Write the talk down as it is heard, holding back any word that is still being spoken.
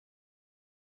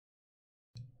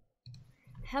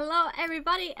Hello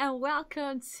everybody and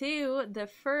welcome to the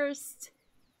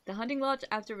hunting lodge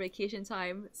after vacation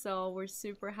time. So we're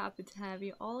super happy to have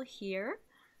you all here.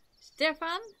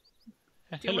 Stefan,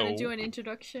 do you want to do an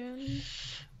introduction?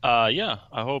 Yeah,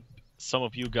 I hope some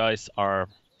of you guys are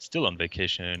still on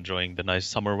vacation, enjoying the nice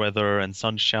summer weather and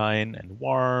sunshine and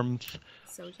warmth.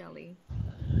 So jelly.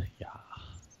 Yeah.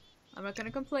 I'm not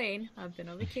gonna complain. I've been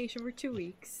on vacation for 2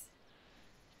 weeks.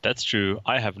 That's true.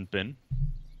 I haven't been.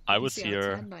 I was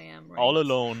here all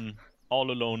alone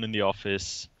in the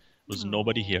office. There was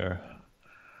nobody here.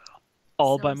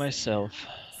 All by myself.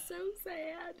 So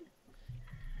sad.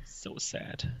 So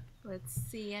sad. Let's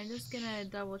see, I'm just gonna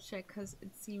double check because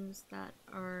it seems that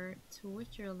our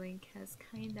Twitter link has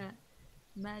kinda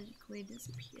magically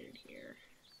disappeared here.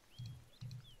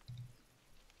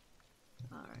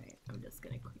 Alright, I'm just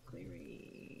gonna quickly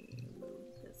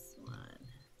remove this one.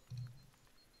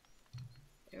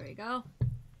 There we go.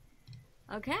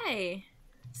 Okay,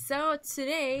 so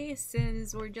today,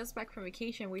 since we're just back from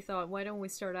vacation, we thought, why don't we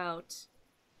start out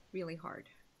really hard?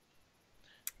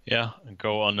 Yeah, and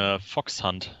go on a fox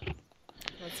hunt.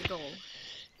 That's the goal.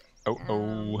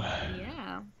 Oh.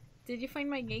 Yeah. Did you find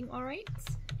my game alright?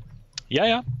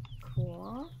 Yeah.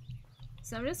 Cool.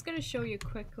 So I'm just gonna show you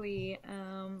quickly.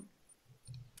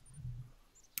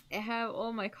 I have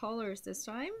all my colors this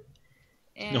time.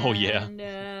 And, oh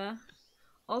yeah.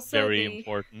 Also very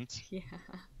important. Yeah,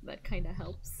 that kind of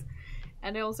helps.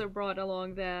 And I also brought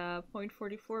along the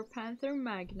 .44 Panther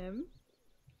Magnum.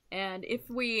 And if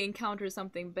we encounter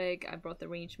something big, I brought the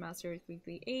Rangemaster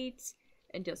 338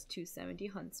 and just 270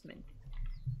 Huntsman.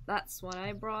 That's what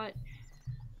I brought.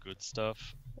 Good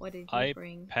stuff. What did you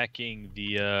bring? Packing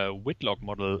the Whitlock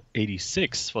Model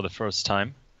 86 for the first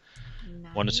time.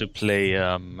 Nice. Wanted to play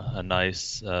a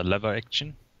nice lever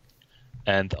action.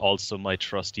 And also my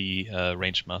trusty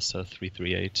Rangemaster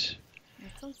 338.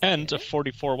 And a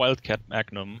 44 Wildcat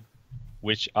Magnum,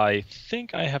 which I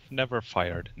think I have never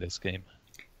fired in this game.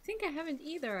 I think I haven't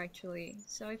either, actually.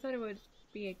 So I thought it would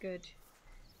be a good,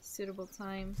 suitable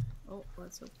time. Oh,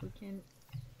 let's hope we can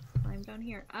climb down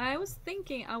here. I was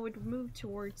thinking I would move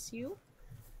towards you.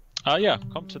 Yeah,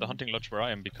 come to the hunting lodge where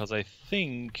I am, because I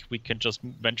think we can just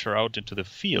venture out into the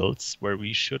fields where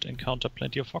we should encounter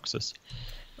plenty of foxes.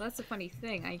 Well, that's a funny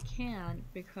thing. I can't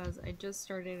because I just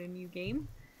started a new game.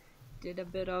 Did a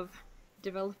bit of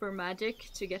developer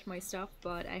magic to get my stuff,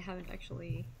 but I haven't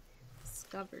actually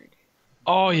discovered.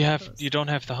 Oh, you don't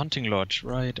have the hunting lodge,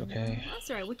 right? Okay. That's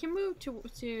alright. We can move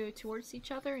towards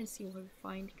each other and see what we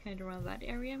find kind of around that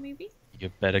area, maybe.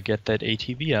 You better get that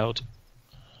ATV out.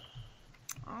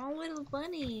 Oh, little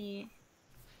bunny.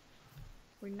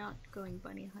 We're not going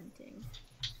bunny hunting.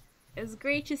 It's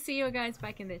great to see you guys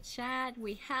back in the chat.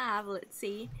 We have, let's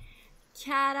see,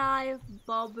 Cat Eye,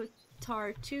 Bob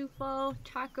Tartufo,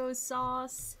 Taco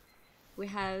Sauce. We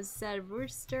have Zed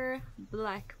Rooster,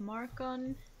 Black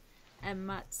Marcon, and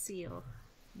Matt Seal.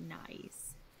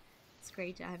 Nice. It's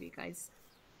great to have you guys.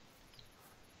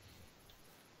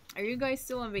 Are you guys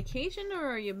still on vacation, or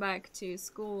are you back to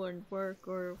school or work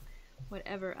or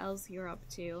whatever else you're up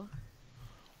to?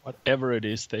 Whatever it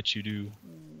is that you do.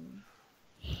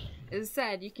 As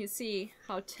said, you can see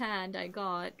how tanned I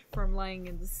got from lying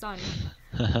in the sun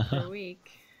for a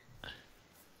week.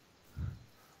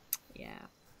 Yeah.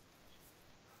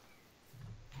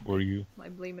 Were you? I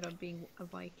blame it on being a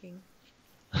Viking.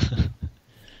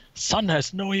 Sun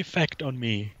has no effect on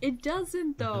me. It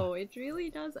doesn't though. It really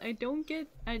does. I don't get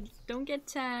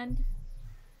tanned.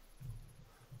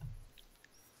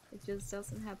 It just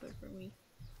doesn't happen for me.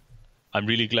 I'm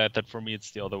really glad that for me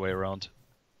it's the other way around.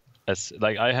 As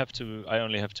like I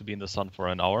only have to be in the sun for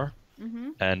an hour,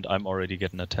 and I'm already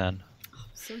getting a tan. Oh,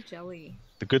 so jelly.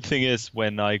 The good thing is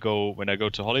when I go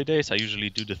to holidays, I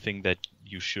usually do the thing that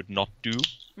you should not do.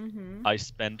 I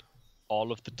spend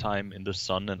all of the time in the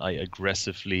sun and I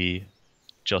aggressively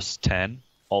just tan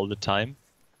all the time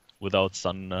without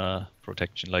sun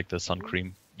protection, like the sun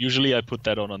cream. Usually I put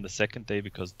that on the second day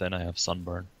because then I have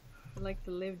sunburn. You like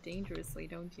to live dangerously,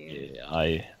 don't you? Yeah,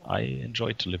 I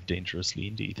enjoy to live dangerously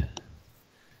indeed.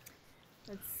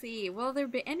 Let's see. Will there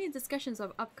be any discussions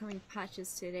of upcoming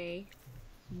patches today?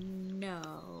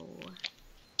 No.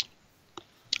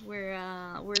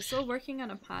 We're still working on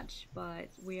a patch, but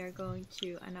we are going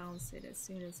to announce it as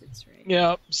soon as it's ready.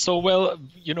 Yeah. So well,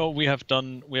 we have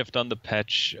done the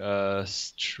patch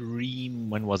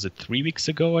stream. When was it? 3 weeks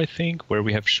ago, I think, where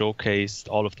we have showcased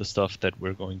all of the stuff that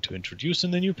we're going to introduce in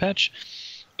the new patch,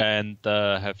 and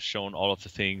have shown all of the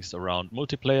things around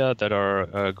multiplayer that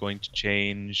are going to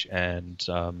change, and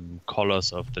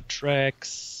colors of the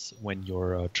tracks, animals when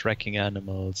you're tracking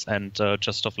animals and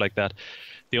just stuff like that.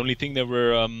 The only thing that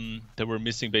we're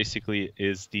missing basically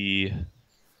is the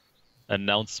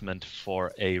announcement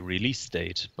for a release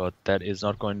date, but that is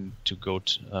not going to go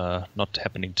not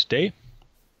happening today.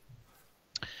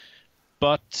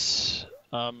 But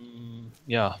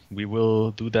yeah, we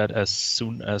will do that as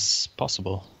soon as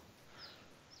possible.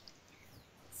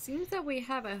 Seems that we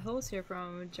have a host here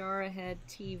from Jarhead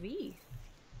TV.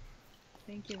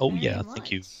 Thank you Oh very yeah, much.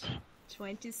 thank you.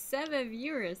 27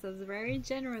 viewers. That's very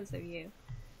generous of you.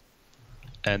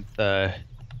 And I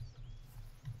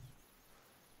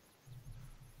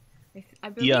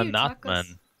believe Ian tacos...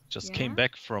 Natman just came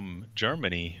back from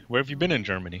Germany. Where have you been in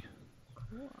Germany?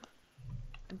 Cool.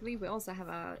 I believe we also have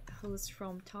a host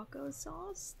from Taco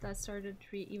Sauce that started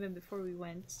even before we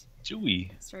went. Do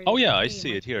we? Oh yeah, I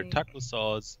see it here. Taco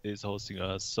Sauce is hosting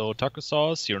us. So Taco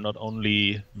Sauce, you're not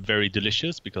only very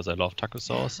delicious, because I love taco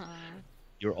sauce,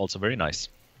 you're also very nice.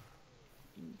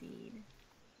 Indeed.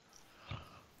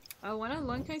 Oh, one of the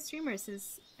longtime streamers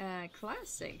is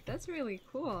Classic. That's really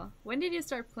cool. When did you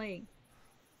start playing?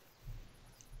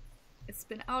 It's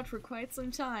been out for quite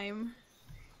some time.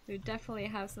 We definitely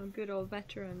have some good old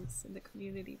veterans in the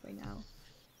community by now.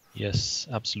 Yes,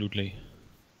 absolutely.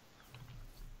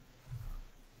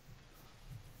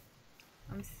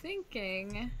 I'm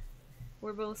thinking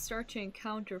we will start to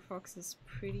encounter foxes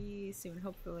pretty soon,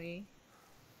 hopefully.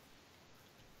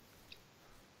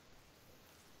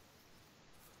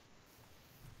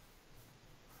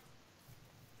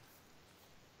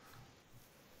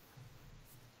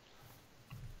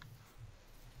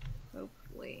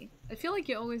 Hopefully. I feel like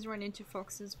you always run into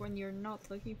foxes when you're not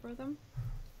looking for them.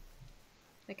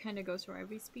 That kind of goes for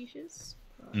every species.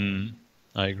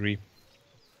 I agree.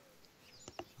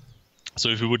 So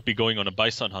if we would be going on a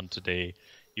bison hunt today,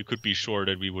 you could be sure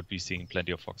that we would be seeing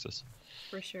plenty of foxes.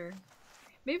 For sure.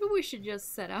 Maybe we should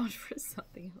just set out for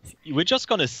something else. We're just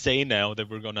gonna say now that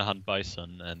we're gonna hunt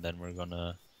bison, and then we're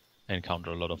gonna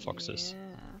encounter a lot of foxes.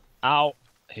 Yeah. Ow!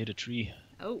 I hit a tree.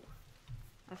 Oh.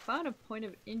 I found a point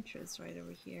of interest right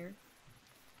over here.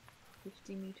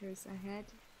 50 meters ahead.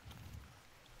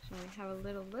 Shall we have a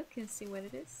little look and see what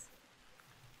it is?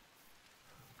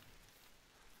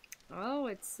 Oh,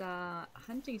 it's a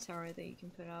hunting tower that you can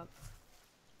put up.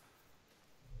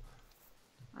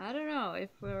 I don't know if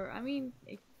we're... I mean,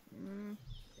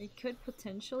 it could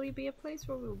potentially be a place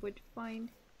where we would find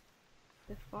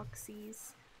the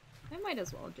foxies. I might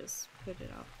as well just put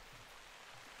it up.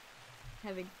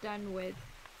 Have it done with.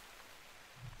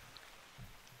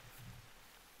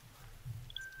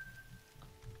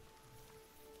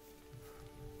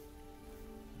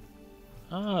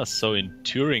 Ah, so in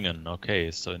Thüringen,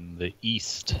 okay, so in the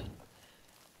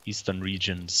eastern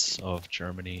regions of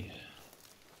Germany.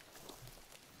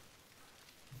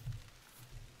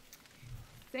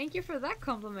 Thank you for that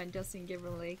compliment, Justin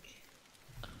Gimberlake.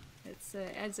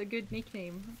 It's a good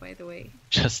nickname, by the way.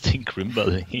 Justin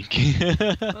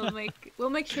Gimberlake. we'll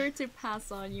make sure to pass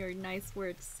on your nice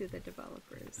words to the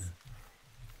developers.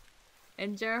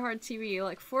 And Gerhard TV,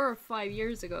 like 4 or 5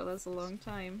 years ago, that's a long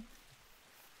time.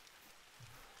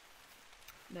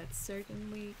 That's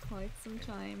certainly quite some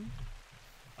time.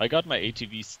 I got my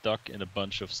ATV stuck in a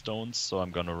bunch of stones, so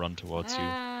I'm gonna run towards you.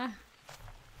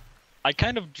 I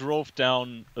kind of drove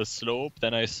down a slope,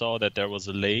 then I saw that there was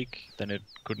a lake, then it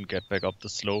couldn't get back up the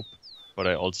slope, but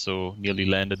I also nearly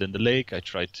landed in the lake. I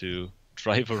tried to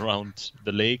drive around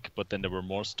the lake, but then there were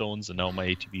more stones, and now my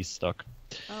ATV is stuck.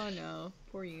 Oh no,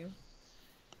 poor you.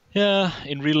 Yeah,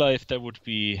 in real life that would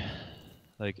be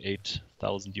like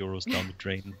 8,000 euros down the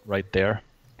drain right there.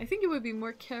 I think it would be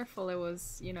more careful it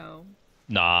was, you know...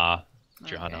 Nah,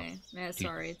 Johanna. Okay. Yeah,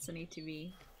 sorry, it's an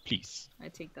ATV. Please. I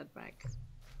take that back.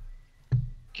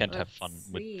 Can't have fun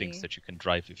with things that you can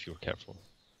drive if you're careful.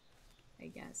 I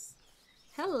guess.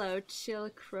 Hello,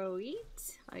 Chill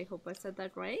Croweat. I hope I said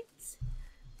that right.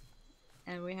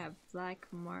 And we have Black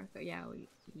Marco. Yeah,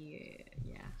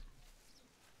 yeah.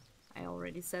 I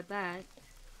already said that.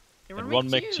 And one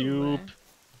McTube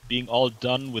being all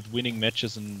done with winning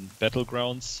matches in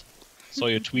Battlegrounds. Saw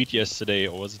your tweet yesterday,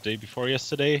 or was it the day before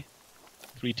yesterday?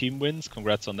 3 team wins.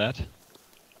 Congrats on that.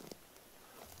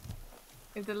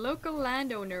 If the local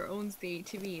landowner owns the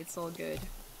ATV, it's all good.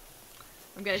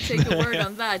 I'm gonna take a word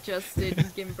on that, Justin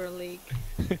Gimberlake.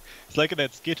 It's like in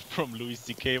that skit from Louis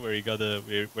C.K. where he got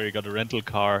a rental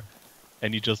car,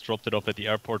 and he just dropped it off at the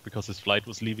airport because his flight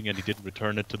was leaving, and he didn't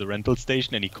return it to the rental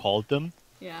station, and he called them.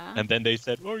 Yeah. And then they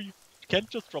said, "Well, you can't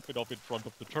just drop it off in front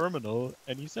of the terminal."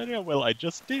 And he said, "Yeah, well, I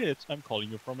just did. I'm calling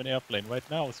you from an airplane right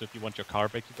now, so if you want your car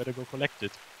back, you better go collect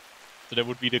it." So that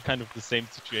would be the kind of the same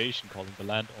situation, calling the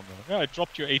landowner. Yeah, I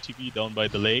dropped your ATV down by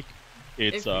the lake.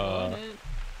 It's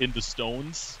in the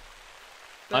stones.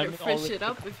 Better fish it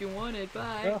up if you want it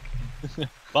back. Yeah.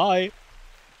 Bye.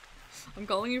 I'm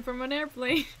calling you from an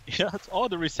airplane. Yeah,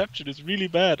 the reception is really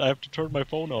bad. I have to turn my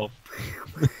phone off.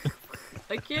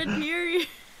 I can't hear you.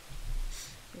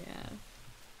 Yeah.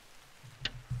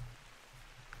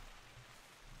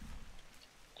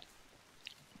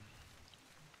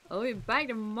 Oh, we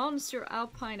bagged a monster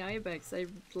alpine ibex. I'd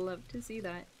love to see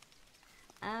that.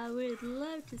 I would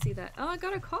love to see that. Oh, I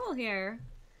got a call here.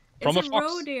 It's a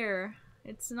roe deer.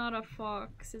 It's not a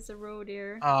fox. It's a roe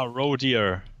deer. Ah, roe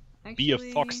deer. Actually, be a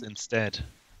fox instead.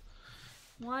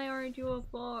 Why aren't you a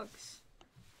fox?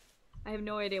 I have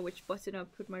no idea which button I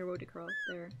put my roe deer across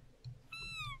there.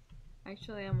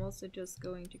 Actually, I'm also just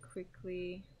going to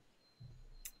quickly...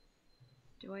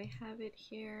 Do I have it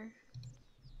here?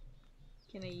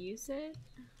 Can I use it?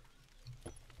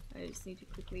 I just need to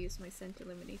quickly use my scent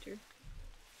eliminator.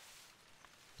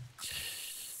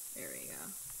 There we go.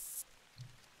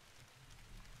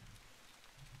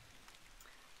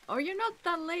 Oh, you're not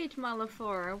that late,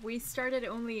 Malafor. We started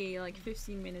only like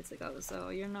 15 minutes ago, so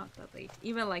you're not that late.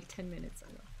 Even like 10 minutes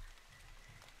ago.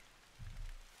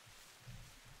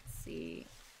 Let's see.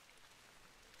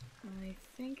 I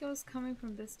think I was coming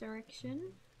from this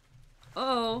direction.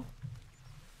 Uh-oh.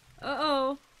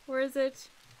 Uh-oh. Where is it?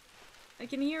 I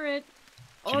can hear it.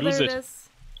 Oh, there it is.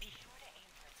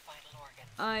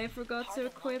 I forgot to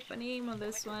equip an aim on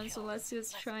this one, so let's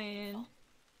just try and...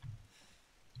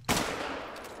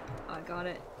 I got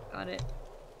it. Got it.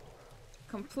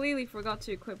 Completely forgot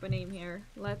to equip an aim here.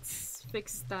 Let's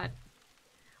fix that.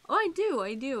 Oh, I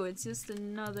do. It's just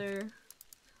another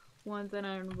one that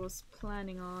I was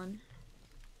planning on.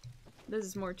 This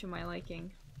is more to my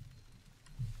liking.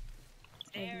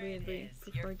 I really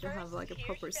prefer to have like a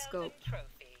proper scope. Go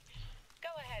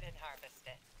ahead and harvest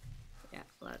it. Yeah,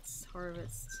 let's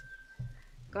harvest.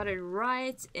 Got it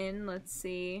right in, let's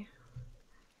see.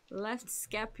 Left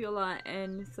scapula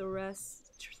and thoracic.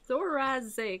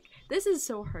 This is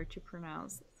so hard to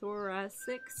pronounce.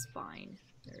 Thoracic spine.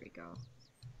 There we go.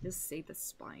 Just say the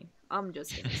spine. I'm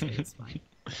just gonna say the spine.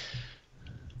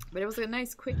 But it was a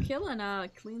nice quick kill and a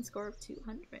clean score of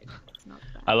 200. Not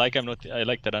bad. I like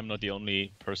that I'm not the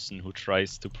only person who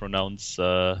tries to pronounce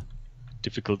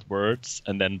difficult words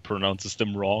and then pronounces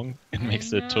them wrong and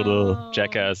makes a total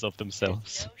jackass of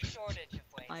themselves. No shortage of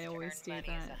ways I always do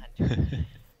that.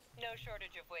 No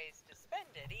shortage of ways to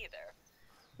spend it either.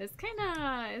 It's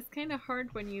kinda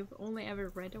hard when you've only ever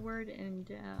read a word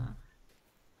and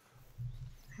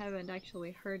haven't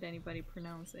actually heard anybody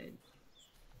pronounce it.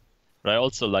 But I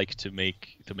also like to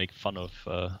make fun of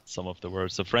some of the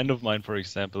words. A friend of mine, for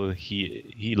example,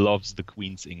 he loves the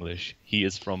Queen's English.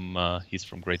 He's from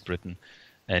Great Britain,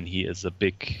 and he is a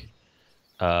big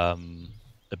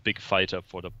fighter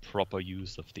for the proper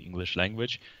use of the English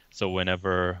language. So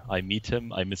whenever I meet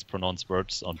him, I mispronounce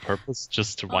words on purpose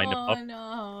just to wind him up. Oh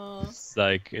no! It's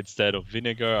like instead of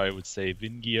vinegar, I would say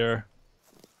vinegar,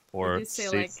 or you say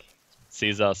like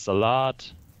Caesar salad.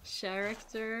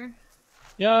 Character.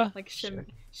 Yeah. Like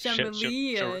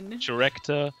chameleon.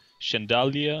 Director,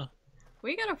 chandelier.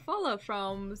 We got a follow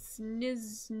from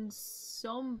Snizzombie.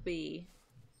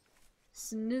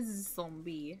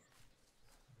 Snizzombie.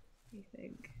 I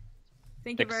think.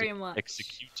 Thank you very much.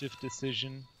 Executive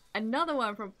decision. Another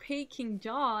one from Peking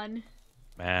John.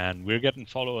 Man, we're getting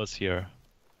followers here.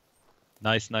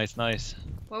 Nice, nice, nice.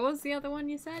 What was the other one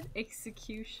you said?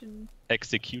 Execution.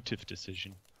 Executive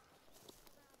decision.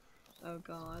 Oh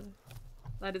god.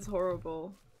 That is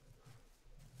horrible.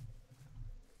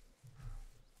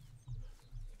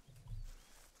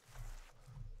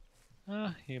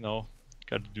 You know,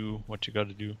 gotta do what you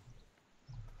gotta do.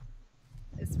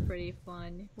 It's pretty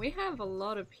fun. We have a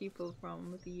lot of people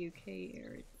from the UK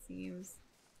here, it seems.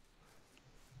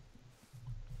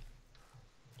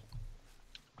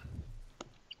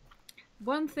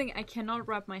 One thing I cannot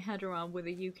wrap my head around with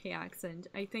a UK accent,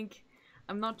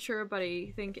 I'm not sure, but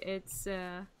I think it's,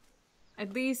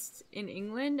 at least in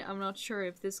England, I'm not sure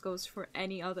if this goes for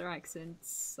any other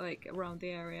accents, like around the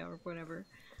area or whatever,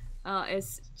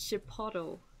 is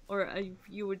chipotle, or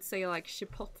you would say like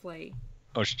chipotle.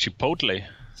 Oh, chipotle.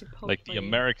 Chipotle. Like the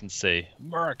Americans say,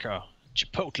 America,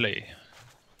 chipotle.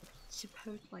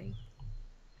 Chipotle.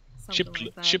 Something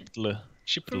like that. Chipotle.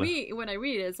 For me, when I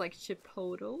read it, it's like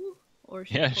chipotle or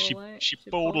chipotle. Yeah,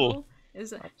 chipotle.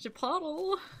 Is it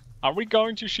chipotle? Are we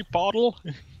going to chipotle?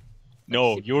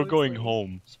 No, Chipotle. you're going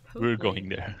home. Chipotle. We're going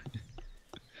there.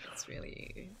 It's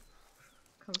really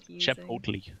confusing.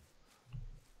 Chipotle.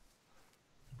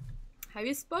 Have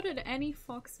you spotted any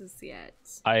foxes yet?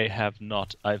 I have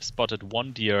not. I've spotted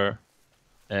 1 deer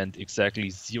and exactly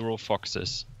 0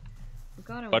 foxes. I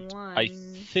got a But 1. I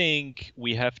think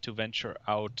we have to venture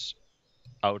out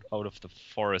of the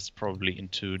forest probably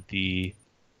into the...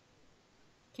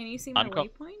 Can you see my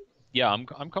waypoint? Yeah,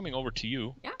 I'm coming over to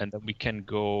you. Yeah. And then we can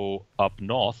go up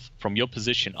north, from your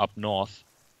position up north.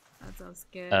 That sounds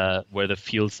good. Where the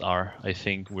fields are. I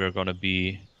think we're gonna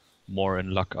be more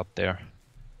in luck up there.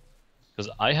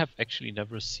 Because I have actually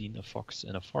never seen a fox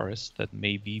in a forest. That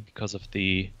may be because of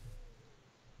the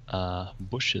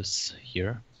bushes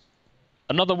here.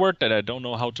 Another word that I don't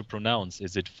know how to pronounce.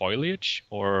 Is it foliage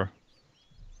or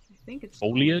I think it's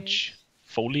foliage?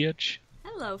 Foliage?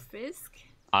 Hello, Fisk.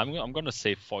 I'm gonna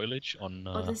say foliage on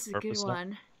oh, this is a good purpose.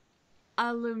 one.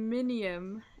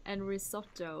 Aluminium and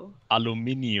risotto.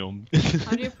 Aluminium.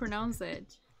 How do you pronounce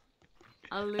it?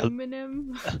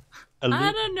 Aluminum?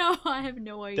 I don't know. I have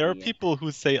no idea. There are people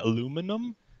who say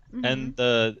aluminum, and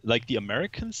like the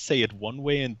Americans say it one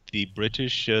way, and the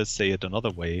British say it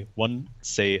another way. One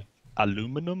say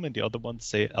aluminum, and the other one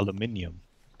say aluminium.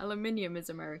 Aluminium is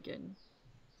American.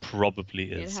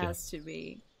 Probably is. It has to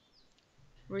be.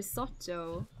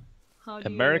 Risotto. How do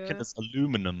American you... is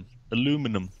aluminum.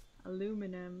 Aluminum.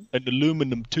 Aluminum. An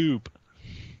aluminum tube.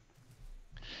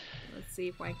 Let's see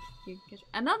if I can get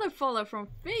another follow from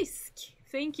Fisk.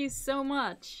 Thank you so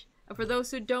much. And for those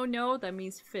who don't know, that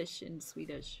means fish in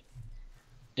Swedish.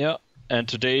 Yeah, and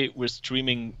today we're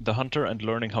streaming The Hunter and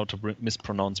learning how to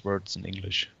mispronounce words in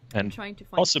English. And I'm trying to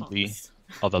find possibly fox.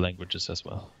 other languages as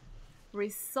well.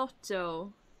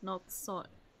 Risotto, not so.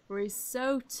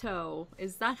 Risotto.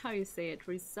 Is that how you say it?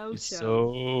 Risotto.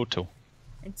 Risotto.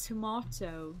 And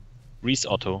tomato.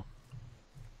 Risotto.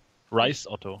 Rice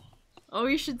Otto. Oh,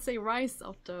 you should say rice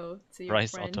Otto to your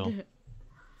Rice friend. Otto.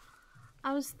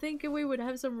 I was thinking we would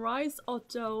have some rice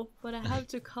Otto, but I have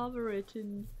to cover it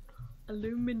in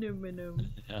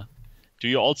aluminum. Yeah. Do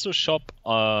you also shop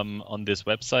on this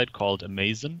website called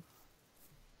Amazon?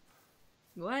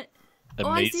 What? Amazon? Oh,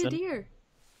 I see a deer.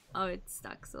 Oh, it's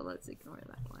stuck, so let's ignore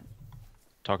that one.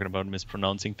 Talking about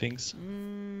mispronouncing things?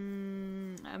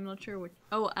 I'm not sure what...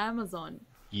 Oh, Amazon.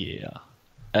 Yeah.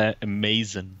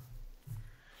 Amazon.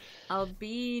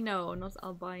 Albino, not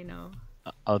albino.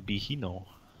 Albino.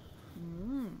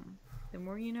 The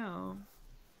more you know.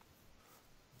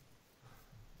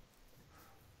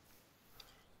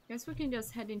 Guess we can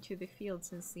just head into the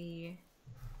fields and see.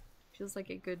 Feels like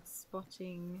a good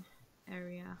spotting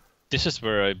area. This is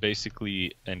where I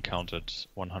basically encountered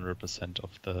 100% of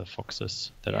the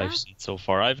foxes that I've seen so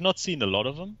far. I've not seen a lot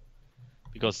of them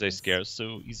because they scare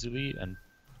so easily and...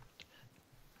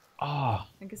 I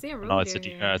can see a roe no, deer it's a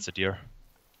deer. here. It's a deer.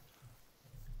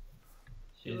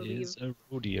 It is a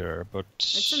roe deer, but...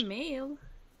 It's a male.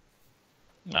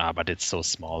 But it's so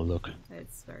small, look.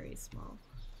 It's very small.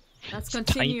 Let's It's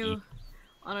continue tiny.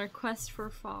 on our quest for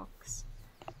fox.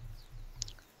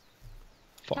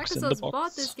 Fox in the Takasos box.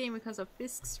 bought this game because of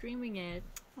Fisk streaming it.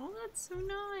 Oh, that's so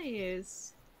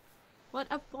nice. What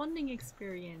a bonding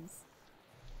experience.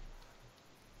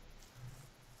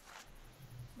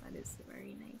 That is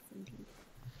very nice indeed.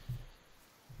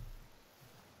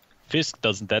 Fisk,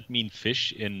 doesn't that mean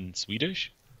fish in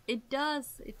Swedish? It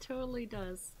does. It totally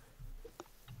does.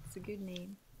 It's a good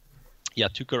name.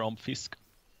 Jag tycker om fisk.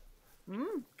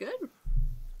 Good.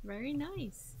 Very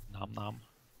nice. Nom nom.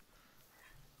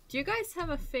 Do you guys have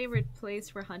a favorite place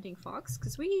for hunting fox?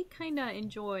 Because we kind of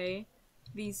enjoy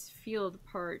these field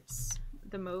parts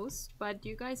the most, but do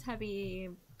you guys have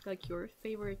your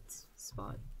favorite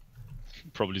spot?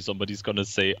 Probably somebody's gonna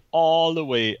say all the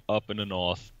way up in the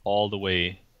north, all the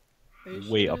way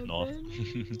up north.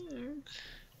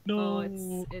 No.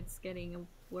 Oh, it's getting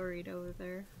worried over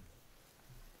there.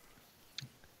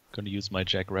 Gonna use my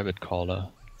jackrabbit caller.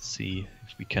 See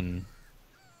if we can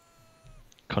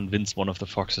convince one of the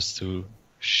foxes to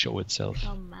show itself.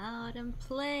 Come out and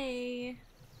play.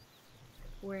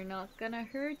 We're not gonna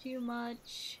hurt you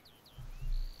much.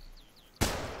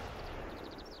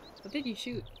 What did you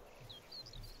shoot?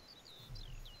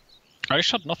 I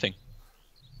shot nothing.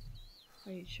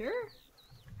 Are you sure?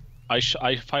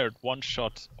 I fired one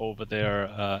shot over there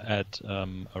at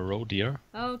a roe deer,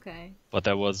 Oh, okay. but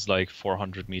that was like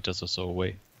 400 meters or so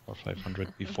away, or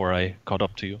 500 before I caught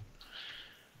up to you.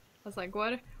 I was like,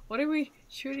 what are we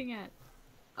shooting at?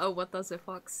 Oh, what does a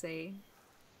fox say?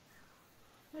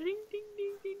 Ding, ding,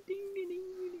 ding, ding, ding, ding, ding,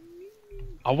 ding, ding.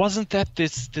 Oh, wasn't that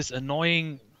this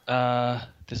annoying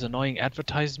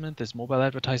advertisement, this mobile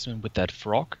advertisement with that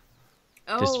frog?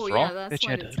 This Oh, frog yeah, that's that you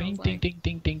what had it ding sounds ding like. ding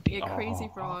ding ding ding. Yeah, crazy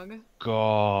Oh, frog.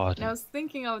 God. And I was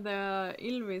thinking of the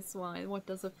Ylvis one. What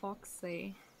does a fox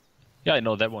say? Yeah, I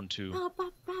know that one too. Bow,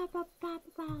 bow, bow, bow, bow,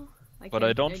 bow. But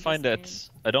I don't just find can't.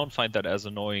 I don't find that as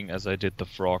annoying as I did the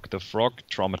frog. The frog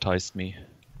traumatized me.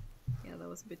 Yeah, that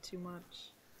was a bit too much.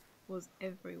 It was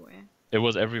everywhere. It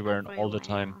was everywhere and all the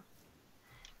Everywhere. time.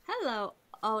 Hello,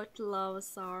 Outlaw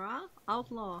Sarah.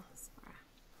 Outlaw Sarah.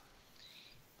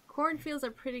 Cornfields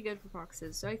are pretty good for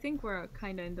foxes, so I think we're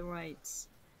kind of in the right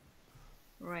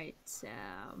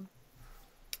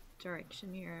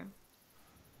direction here.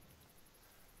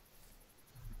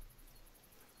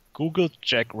 Google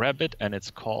Jackrabbit and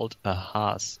it's called a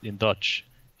Hase in Dutch.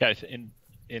 Yeah, in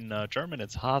German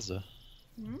it's Hase.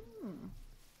 Mm.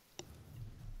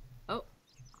 Oh.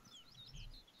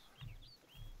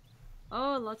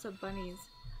 Oh, lots of bunnies.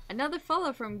 Another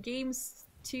follow from Games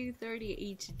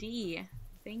 230 HD.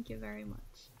 Thank you very much.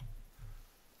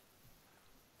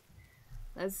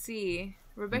 Let's see.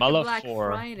 Rebecca Black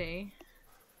Friday.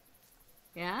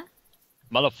 Yeah?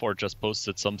 Malafor just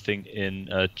posted something in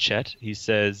chat. He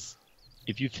says,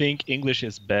 if you think English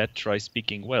is bad, try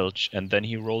speaking Welsh. And then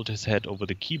he rolled his head over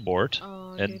the keyboard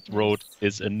and wrote,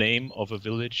 is a name of a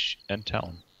village and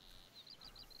town.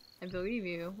 I believe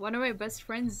you. One of my best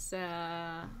friends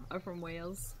are from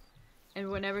Wales. And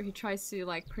whenever he tries to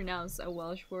like pronounce a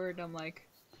Welsh word, I'm like...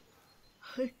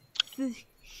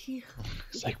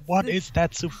 It's like, what is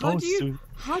that supposed to?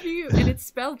 How do you? And it's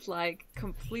spelled like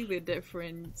completely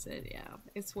different. And yeah,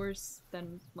 it's worse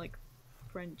than like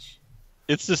French.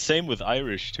 It's the same with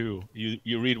Irish too.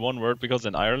 You read one word because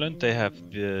in Ireland they have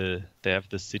the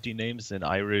city names in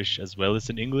Irish as well as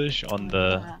in English on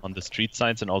the street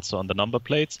signs and also on the number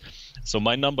plates. So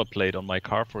my number plate on my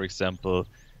car, for example,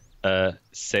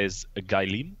 says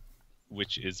Gailin,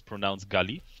 which is pronounced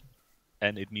Galif,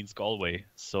 and it means Galway.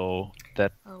 So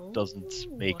that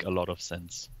doesn't make a lot of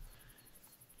sense.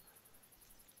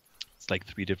 It's like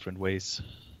 3 different ways.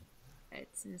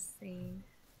 It's insane.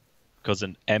 Because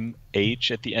an MH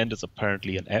at the end is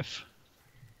apparently an F.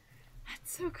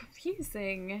 That's so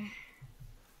confusing.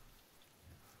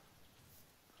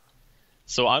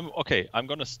 So I'm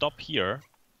gonna stop here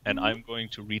and I'm going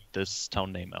to read this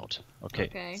town name out.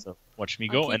 Okay. So watch me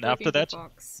go, and after that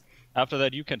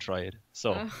you can try it.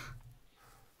 So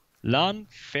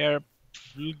Lanfair.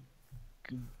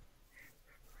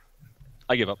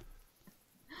 I give up.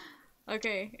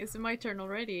 Okay, is it my turn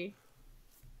already?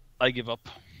 I give up.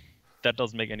 That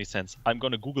doesn't make any sense. I'm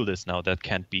gonna Google this now. That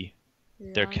can't be.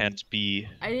 There can't be.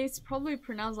 It's probably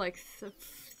pronounced like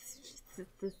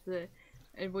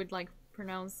it would like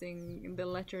pronouncing the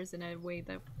letters in a way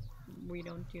that we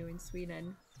don't do in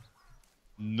Sweden.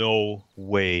 No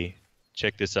way.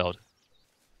 Check this out.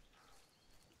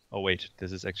 Oh wait,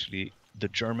 this is actually the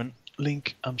German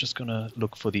link. I'm just gonna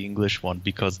look for the English one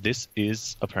because this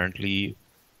is apparently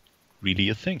really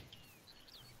a thing.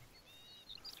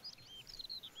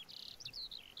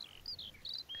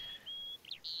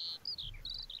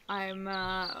 I'm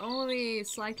only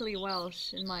slightly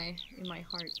Welsh in my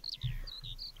heart.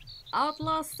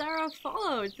 Outlaw Sarah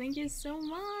followed. Thank you so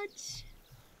much.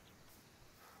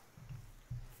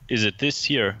 Is it this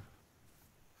here?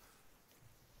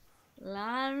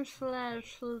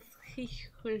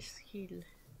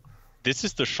 This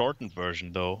is the shortened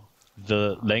version, though.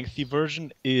 The lengthy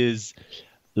version is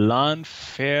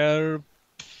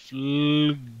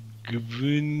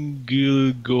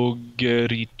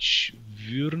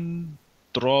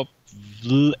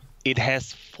it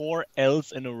has 4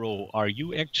 L's in a row. Are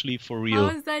you actually for real?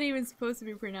 How is that even supposed to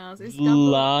be pronounced? It's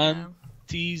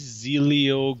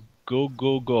Vlantizilio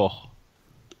go.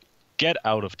 Get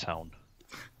out of town.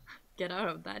 Get out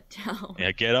of that town.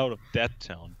 Yeah, get out of that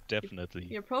town, definitely.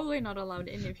 You're probably not allowed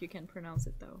in if you can pronounce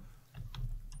it, though.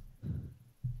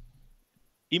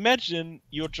 Imagine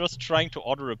you're just trying to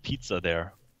order a pizza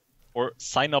there. Or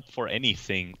sign up for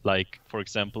anything, like, for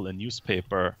example, a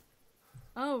newspaper.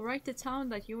 Oh, write the town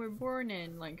that you were born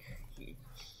in. Like, it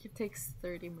takes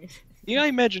 30 minutes. Yeah,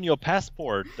 imagine your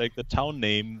passport, like the town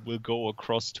name will go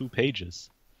across 2 pages.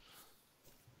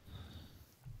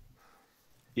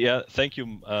 Yeah, thank you,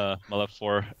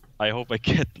 Malafor. I hope I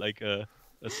get like a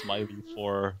smiley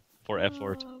for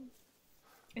effort.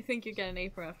 I think you get an A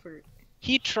for effort.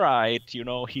 He tried,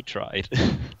 he tried.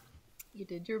 You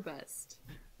did your best.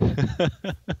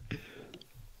 The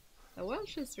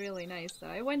Welsh is really nice though.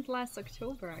 I went last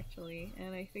October actually,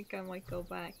 and I think I might go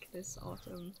back this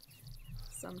autumn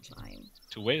sometime.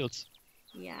 To Wales?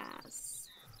 Yes.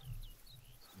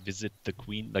 Visit the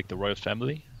Queen, like the royal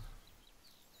family?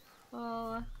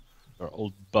 Well... Our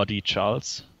old buddy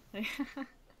Charles?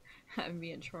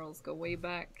 Me and Charles go way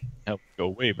back. Go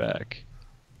way back.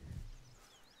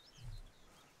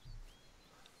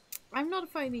 I'm not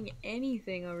finding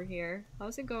anything over here.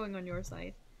 How's it going on your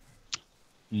side?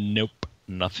 Nope,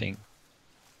 nothing.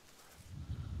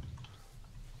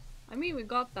 I mean, we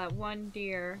got that one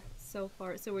deer so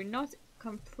far, so we're not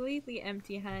completely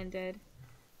empty-handed.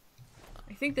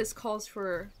 I think this calls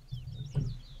for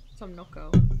some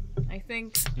Noko. I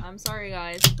think, I'm sorry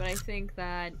guys, but I think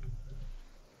that...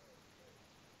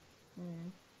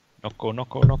 Noko,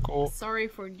 Noko, Noko. Sorry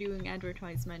for doing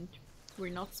advertisement.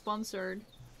 We're not sponsored.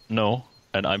 No,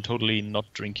 and I'm totally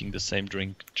not drinking the same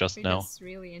drink just We now. just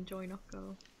really enjoy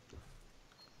Noko.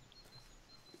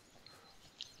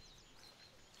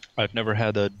 I've never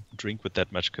had a drink with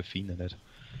that much caffeine in it.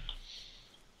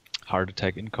 Heart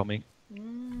attack incoming.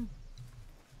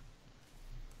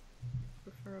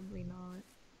 Preferably not.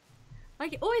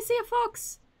 Like, oh, I see a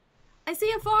fox! I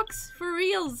see a fox! For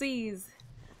realsies!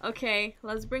 Okay,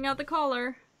 let's bring out the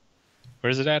collar.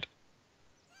 Where is it at?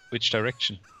 Which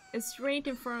direction? It's right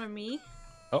in front of me.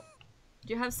 Oh.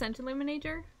 Do you have scent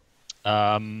eliminator?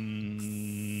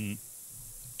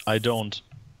 I don't.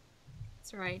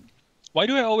 That's right. Why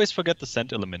do I always forget the scent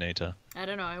eliminator? I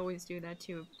don't know, I always do that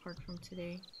too, apart from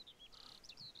today.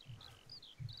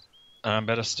 I'm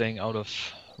better staying out of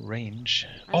range.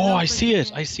 I Oh, know, I but see you it!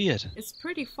 can't- I see it! It's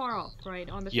pretty far off, right,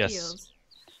 on the Yes. fields.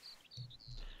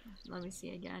 Let me see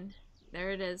again.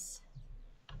 There it is.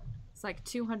 It's like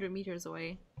 200 meters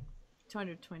away.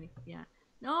 220, yeah.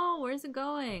 No, where's it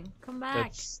going? Come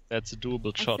back. That's a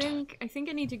doable shot. I think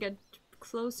I need to get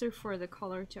closer for the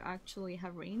collar to actually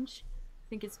have range. I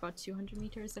think it's about 200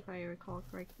 meters if I recall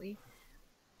correctly.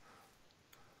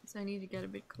 So I need to get a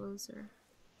bit closer.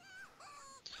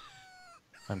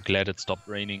 I'm glad it stopped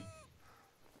raining.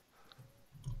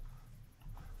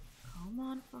 Come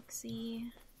on,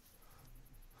 Foxy.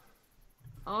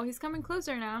 Oh, he's coming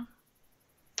closer now.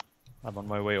 I'm on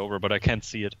my way over, but I can't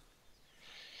see it.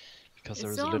 Because It's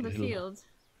there is a still on little the hill. field.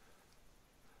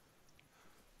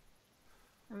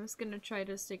 I'm just gonna try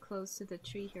to stay close to the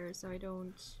tree here so I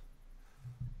don't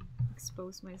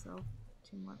expose myself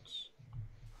too much.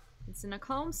 It's in a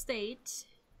calm state.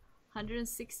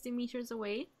 160 meters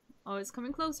away. Oh, it's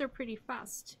coming closer pretty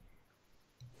fast.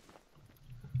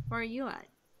 Where are you at?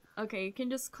 Okay, you can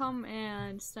just come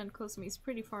and stand close to me. It's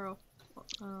pretty far off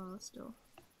still.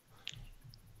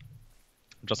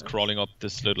 I'm just crawling up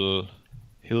this little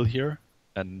hill here,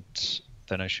 and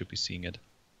then I should be seeing it.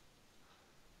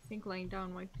 I think lying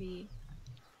down might be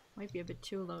a bit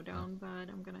too low down, but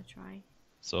I'm gonna try.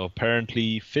 So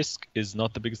apparently Fisk is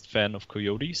not the biggest fan of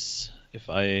coyotes, if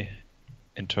I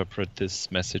interpret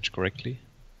this message correctly.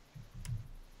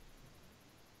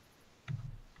 I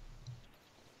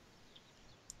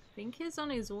think he's on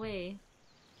his way.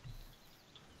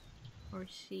 Or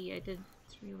she, I didn't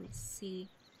really see.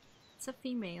 It's a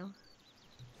female.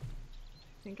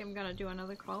 I think I'm gonna do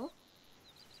another call.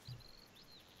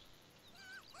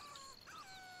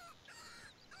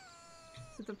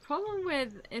 So the problem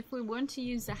with if we want to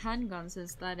use the handguns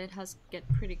is that it has to get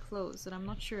pretty close, and I'm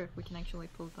not sure if we can actually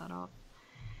pull that off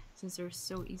since they're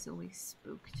so easily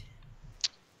spooked.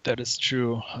 That is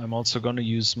true. I'm also gonna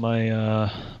use my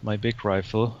my big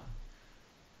rifle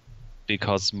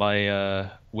because my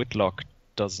Whitlock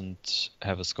doesn't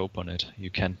have a scope on it. You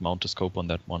can't mount a scope on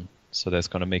that one, so that's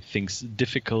gonna make things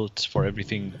difficult for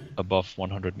everything above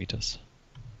 100 meters.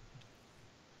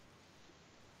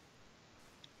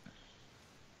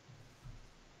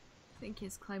 I think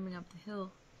he's climbing up the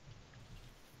hill.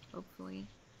 Hopefully.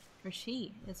 Or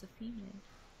she is a female.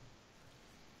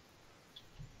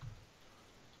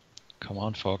 Come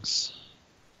on, Fox.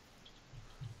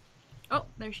 Oh,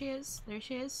 there she is. There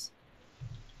she is.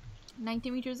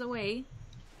 90 meters away.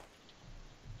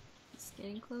 It's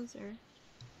getting closer.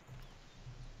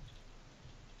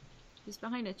 She's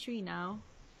behind a tree now.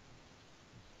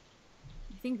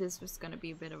 I think this was gonna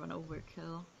be a bit of an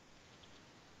overkill,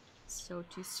 so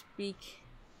to speak.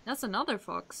 That's another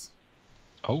fox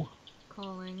Oh,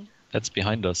 calling. that's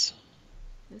behind us.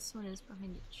 This one is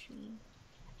behind the tree.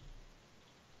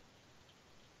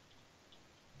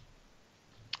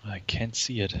 I can't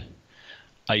see it.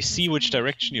 I see which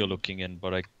direction you're looking in,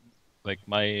 but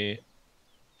my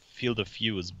field of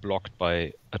view is blocked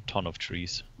by a ton of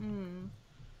trees. Hmm.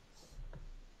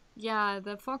 Yeah,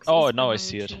 the fox. Oh, is now I behind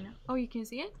see the it. tree now. Oh, you can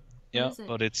see it? Where Yeah, is it?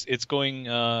 but it's going.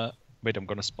 Wait, I'm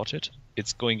gonna spot it.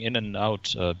 It's going in and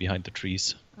out behind the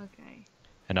trees, Okay.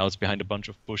 and now it's behind a bunch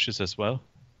of bushes as well.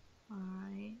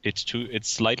 Alright. It's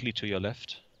slightly to your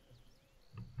left,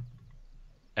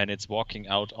 and it's walking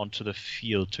out onto the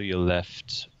field to your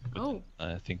left. Oh.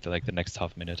 I think like the next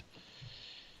half minute.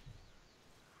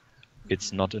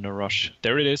 It's not in a rush.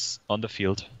 There it is on the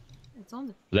field, It's on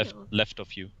the left field. left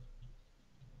of you.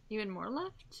 Even more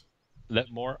left?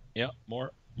 Let more. Yeah,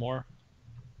 more.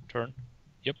 Turn.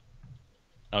 Yep.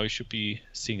 Now you should be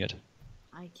seeing it.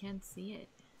 I can't see it.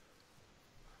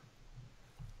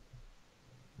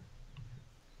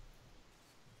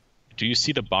 Do you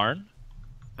see the barn?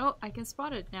 Oh, I can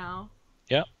spot it now.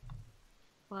 Yeah.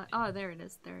 What? Oh, there it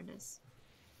is. There it is.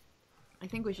 I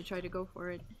think we should try to go for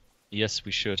it. Yes,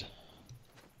 we should.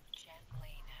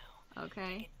 Gently now.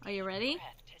 Okay. Are you ready?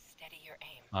 Breath to steady your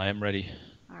aim. I am ready.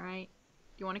 All right.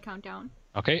 Do you want to count down?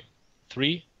 Okay.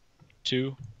 3,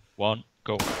 2, 1,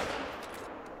 go.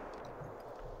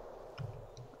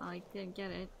 I didn't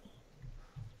get it.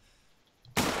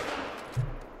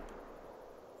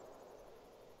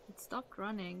 It stopped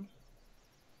running.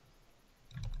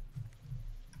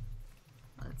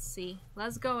 Let's see.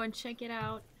 Let's go and check it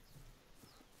out.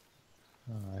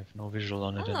 I have no visual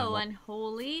on it Hello, anymore.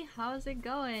 Unholy. How's it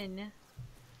going?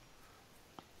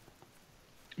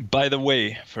 By the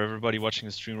way, for everybody watching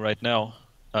the stream right now,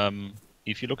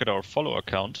 if you look at our follow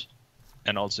count,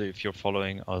 and also if you're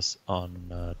following us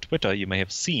on Twitter, you may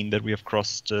have seen that we have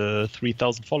crossed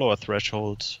 3,000 follower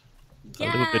threshold a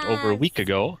little bit over a week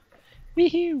ago.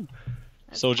 Woohoo!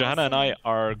 So Johanna and I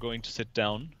are going to sit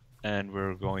down and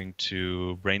we're going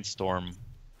to brainstorm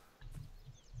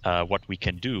what we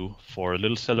can do for a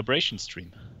little celebration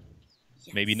stream.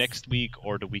 Yes. Maybe next week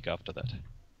or the week after that.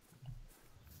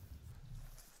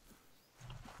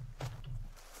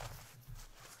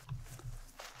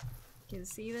 You can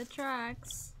see the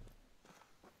tracks.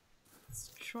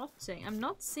 It's trotting. I'm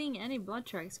not seeing any blood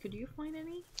tracks. Could you find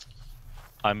any?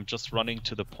 I'm just running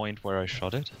to the point where I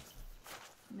shot it,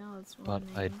 No, it's but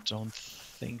running. I don't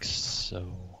think so.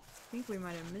 I think we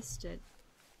might have missed it.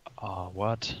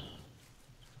 What?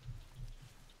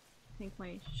 I think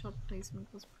my shot placement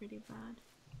was pretty bad.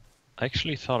 I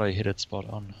actually thought I hit it spot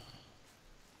on.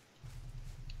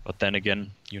 But then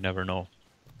again, you never know.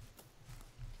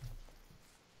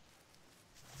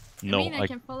 No, I mean, I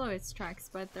can follow its tracks,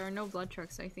 but there are no blood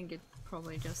tracks. So I think it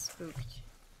probably just spooked.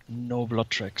 no blood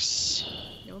tracks.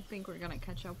 Don't think we're gonna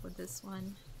catch up with this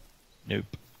one.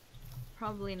 Nope.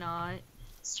 Probably not.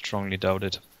 Strongly doubt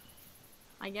it.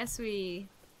 I guess we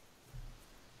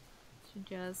should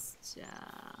just yeah.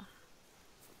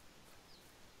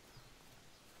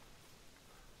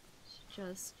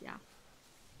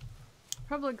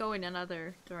 Probably go in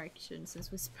another direction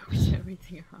since we spooked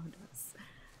everything around us.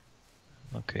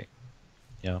 Okay.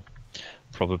 Yeah.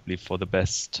 Probably for the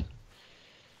best.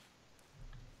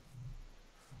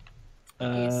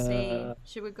 What do you say?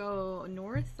 Should we go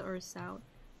north or south?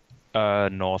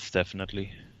 North,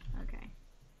 definitely. Okay.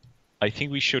 I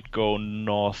think we should go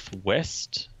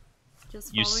northwest.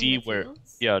 Just You following see the where,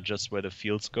 fields? yeah, just where the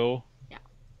fields go. Yeah.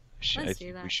 I Let's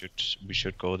do think that. we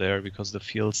should go there because the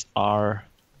fields are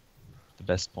the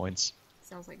best points.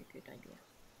 Sounds like a good idea.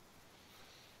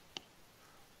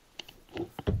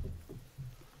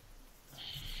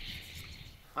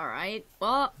 Alright,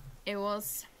 well, it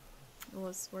was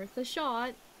worth a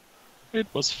shot. It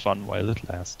was fun while it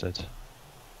lasted. I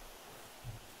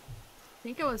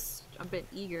think I was a bit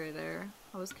eager there.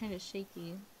 I was kind of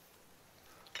shaky.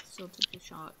 Still took the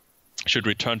shot. Should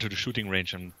return to the shooting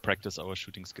range and practice our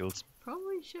shooting skills.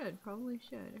 Probably should, probably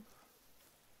should.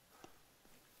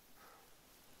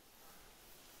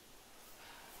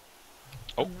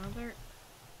 Oh. Another.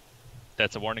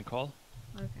 That's a warning call.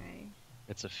 Okay.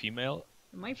 It's a female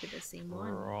It might be the same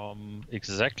one.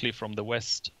 from the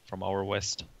west, from our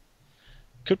west.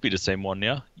 Could be the same one,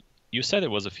 yeah? You said it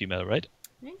was a female, right?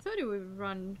 I thought it would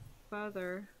run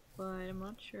further, but I'm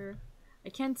not sure. I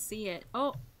can't see it.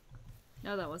 Oh!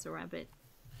 No, that was a rabbit.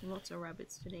 Lots of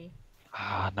rabbits today.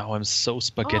 Now I'm so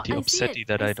spaghetti I see upsetty it,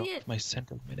 that I I see don't it. have my scent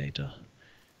eliminator.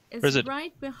 It's Where is it?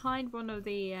 right behind one of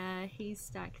the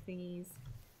haystack thingies.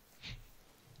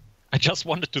 I just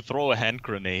wanted to throw a hand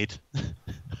grenade.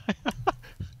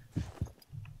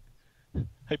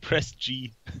 I pressed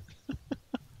G. Where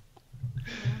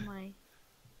am I?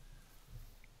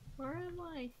 Where am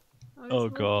I? I was Oh,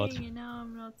 God. looking and now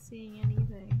I'm not seeing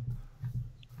anything.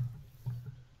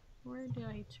 Where did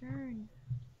I turn?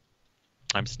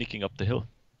 I'm sneaking up the hill.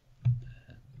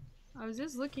 I was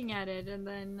just looking at it and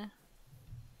then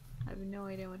I have no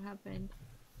idea what happened.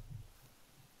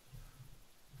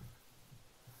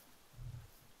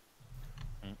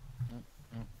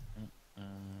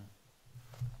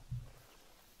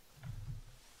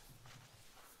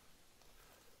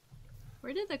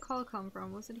 Where did the call come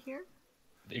from? Was it here?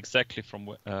 Exactly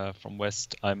from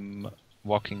west. I'm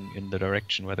walking in the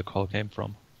direction where the call came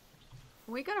from.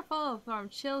 We got a follow from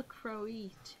Chill Crow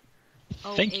Eat.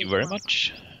 Thank you very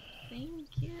much. Thank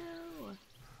you.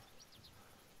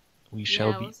 We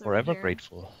shall it be was over forever there.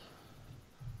 grateful.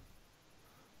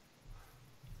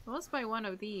 It was by one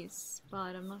of these,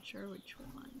 but I'm not sure which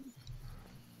one.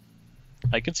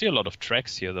 I can see a lot of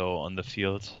tracks here though on the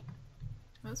field.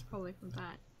 That's probably from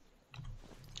that.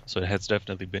 So it has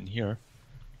definitely been here.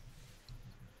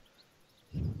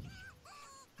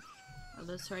 I'll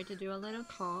just try to do a little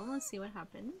call and see what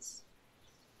happens.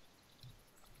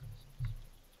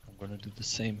 I'm gonna do the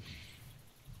same.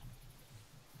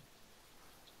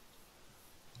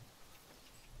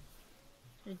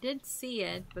 I did see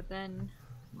it, but then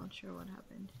I'm not sure what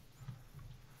happened.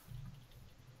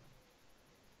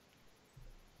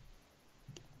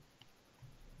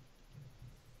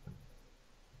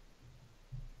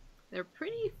 They're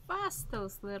pretty fast,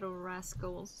 those little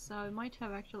rascals, so I might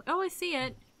have actually... Oh, I see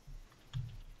it!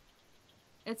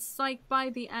 It's like by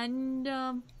the end,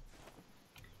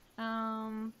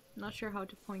 not sure how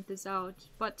to point this out,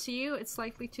 but to you it's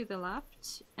slightly to the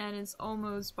left, and it's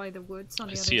almost by the woods on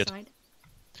the other side.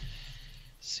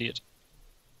 See it.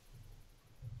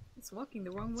 It's walking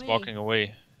the wrong way. It's walking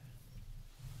away.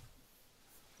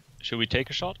 Should we take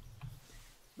a shot?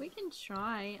 We can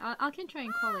try. I can try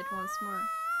and call it once more.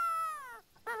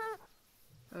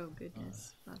 Oh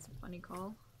goodness, that's a funny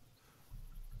call.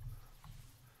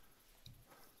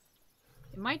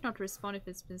 It might not respond if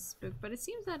it's been spooked, but it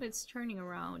seems that it's turning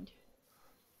around.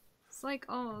 It's like,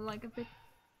 oh, like a bit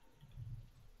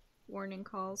warning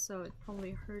call, so it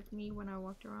probably heard me when I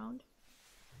walked around.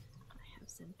 I have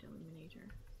sent Eliminator.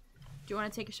 Do you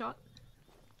want to take a shot?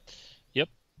 Yep.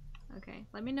 Okay,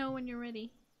 let me know when you're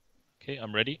ready. Okay,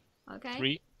 I'm ready. Okay.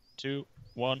 3, 2,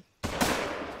 1.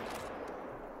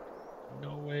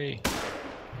 No way.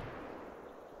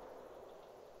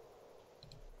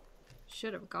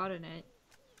 Should have gotten it,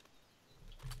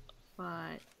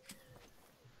 but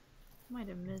might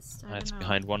have missed. I It's don't know.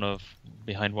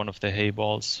 behind one of the hay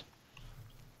balls.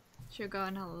 Should go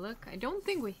and have a look. I don't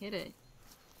think we hit it.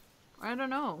 I don't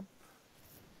know.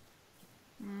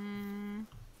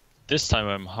 This time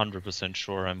I'm 100%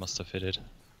 sure I must have hit it.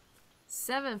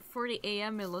 7:40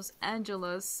 a.m. in Los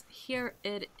Angeles. Here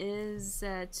it is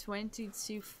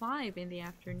 22:05 in the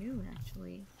afternoon,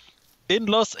 actually. In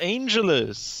Los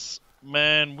Angeles!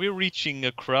 Man, we're reaching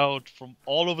a crowd from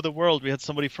all over the world. We had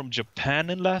somebody from Japan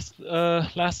in last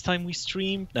time we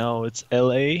streamed. Now it's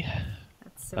LA.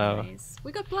 That's so nice.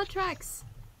 We got blood tracks.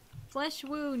 Flesh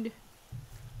wound.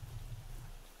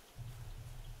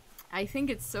 I think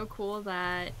it's so cool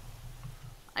that...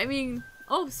 I mean...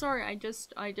 Oh, sorry, I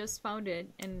just found it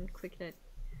and clicked it.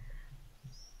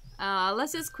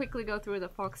 Let's just quickly go through the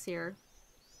fox here.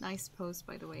 Nice post,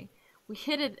 by the way. We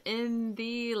hit it in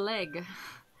the leg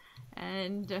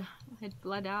and it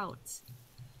bled out.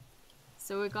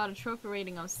 So we got a trophy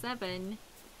rating of 7.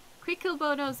 Quick kill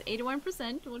bonus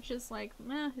 81%, which is like,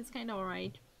 meh, it's kind of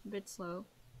alright. A bit slow.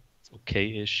 It's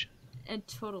okay-ish. And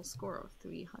total score of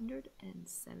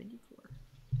 374.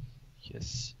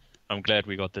 Yes. I'm glad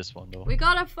we got this one though. We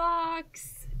got a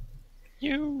fox!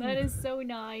 You. That is so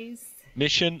nice.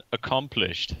 Mission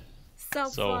accomplished.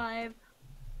 Sub 5.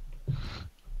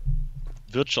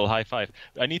 Virtual high five.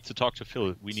 I need to talk to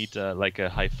Phil. We need like a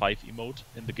high five emote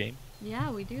in the game. Yeah,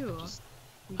 we do. Just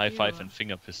high five and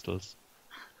finger pistols.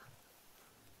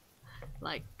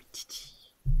 Like.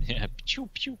 Yeah, pew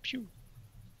pew pew.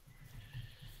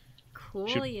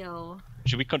 Cool, yo.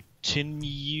 Should we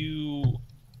continue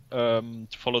to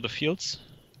follow the fields?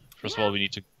 First of all, we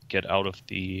need to get out of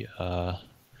the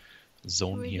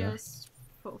zone here. Should we just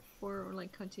for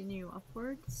like continue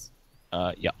upwards?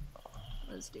 Yeah.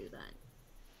 Let's do that.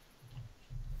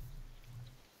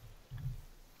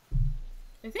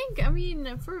 I think, I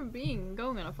mean, for going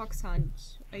on a fox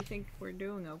hunt, I think we're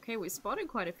doing okay. We spotted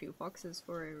quite a few foxes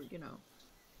for, you know.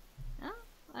 Yeah,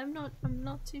 I'm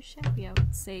not too shabby, I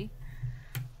would say.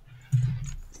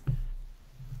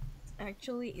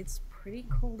 Actually, it's pretty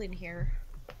cold in here.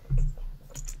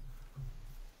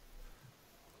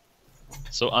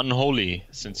 So Unholy,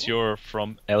 since you're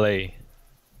from LA,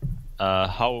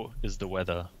 how is the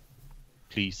weather?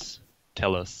 Please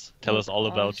tell us. Tell us all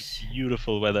about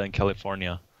beautiful weather in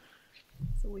California.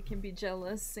 So we can be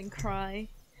jealous and cry.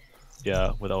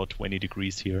 Yeah, without 20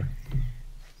 degrees here.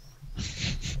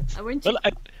 I went to... Well,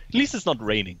 at least it's not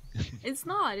raining. It's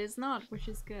not, which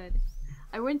is good.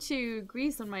 I went to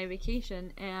Greece on my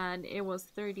vacation and it was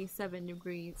 37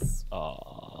 degrees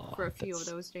for a few of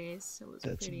those days. It was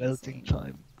that's pretty melting insane.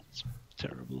 time. It's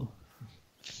terrible.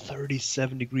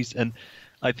 37 degrees, and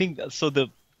I think so. The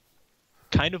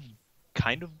kind of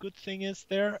good thing is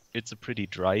it's a pretty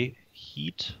dry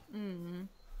heat.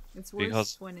 It's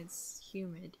worse when it's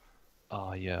humid.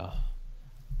 Oh yeah.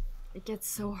 it gets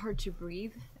so hard to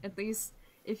breathe. At least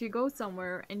if you go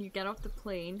somewhere and you get off the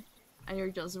plane and you're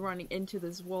just running into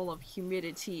this wall of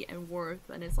humidity and warmth,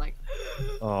 and it's like,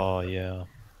 Oh yeah,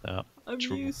 yeah. I'm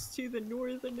True. used to the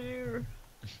northern air.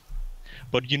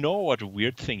 But you know what a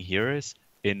weird thing here is?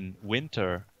 In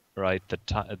winter, right,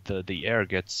 the air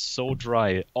gets so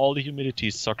dry, all the humidity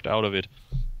is sucked out of it.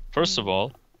 First of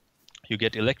all, you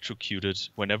get electrocuted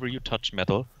whenever you touch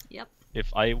metal. Yep.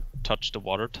 If I touch the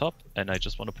water tub and I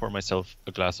just want to pour myself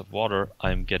a glass of water,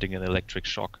 I'm getting an electric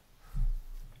shock.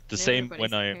 The same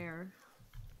when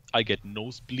I get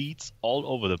nosebleeds all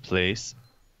over the place,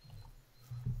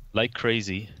 like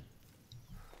crazy.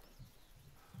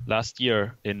 Last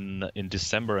year in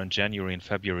December and January and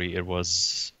February, it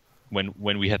was when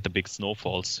we had the big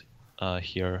snowfalls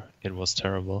here. It was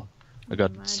terrible. I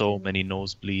got so many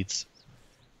nosebleeds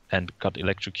and got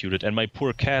electrocuted. And my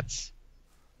poor cats,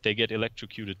 they get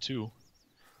electrocuted too.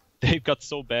 They got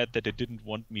so bad that they didn't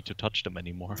want me to touch them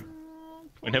anymore.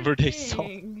 Whenever they saw,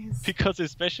 because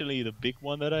especially the big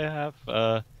one that I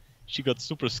have, she got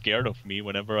super scared of me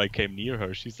whenever I came near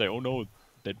her. She's like, "Oh no,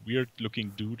 that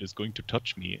weird-looking dude is going to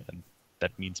touch me," and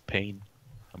that means pain.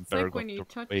 It's like when you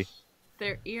touch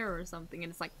their ear or something,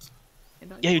 and it's like,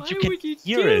 yeah, you can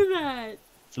hear it. That?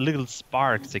 It's a little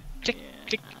spark. It's like tick,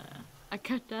 tick. A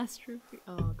catastrophe.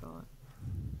 Oh god.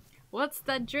 What's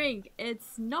that drink?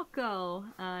 It's Knuckle.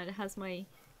 It has my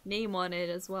name on it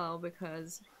as well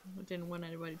because I didn't want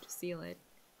anybody to steal it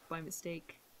by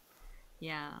mistake.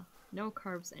 Yeah, no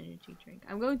carbs energy drink.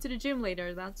 I'm going to the gym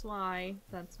later. That's why.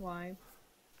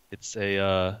 It's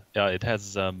a it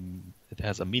has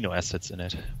amino acids in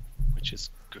it, which is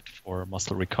good for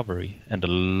muscle recovery, and a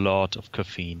lot of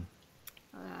caffeine.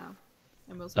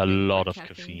 A lot of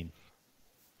caffeine.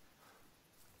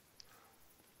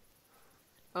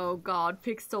 Oh god,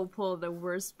 Pixel pulled the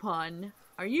worst pun.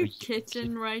 Are you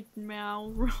kidding right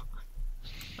now?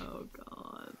 Oh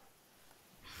god.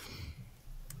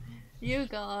 You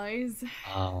guys.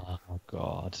 Oh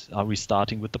god. Are we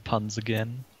starting with the puns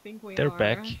again? I think we are. They're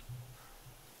back. I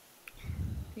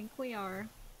think we are.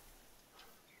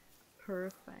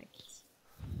 Perfect.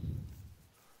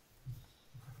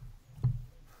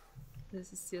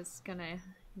 This is just gonna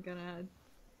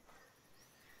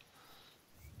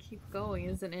keep going,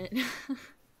 isn't it?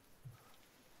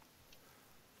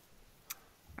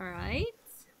 Alright.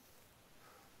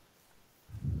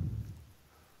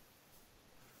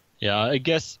 Yeah, I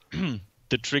guess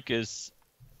the trick is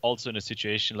also in a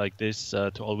situation like this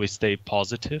to always stay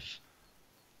positive.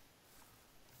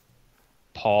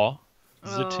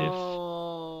 Positive.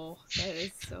 Oh, that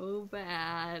is so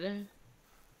bad.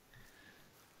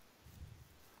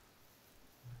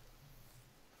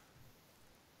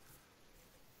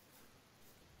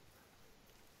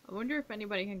 I wonder if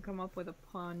anybody can come up with a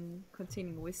pun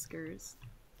containing whiskers.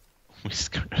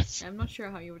 Whiskers. I'm not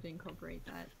sure how you would incorporate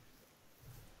that.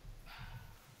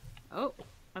 Oh,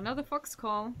 another fox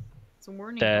call. It's a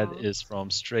warning That call. is from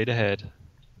straight ahead.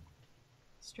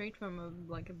 Straight from a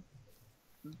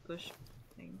bush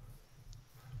thing.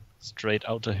 Straight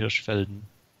out of Hirschfelden.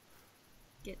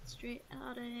 Get straight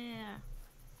out of here.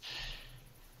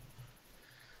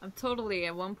 I'm totally,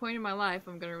 at one point in my life,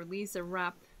 I'm gonna release a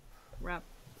rap record.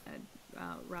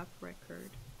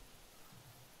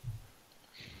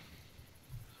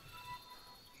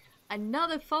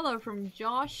 Another follow from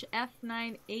Josh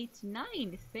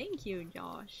F989. Thank you,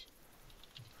 Josh.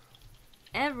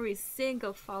 Every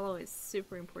single follow is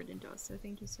super important to us, so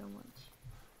thank you so much.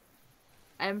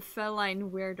 I'm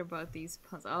feline weird about these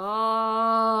puns.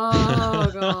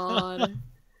 Oh god.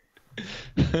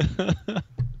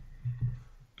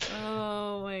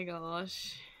 Oh my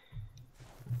gosh.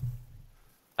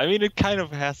 I mean, it kind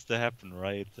of has to happen,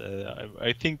 right?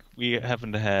 I think we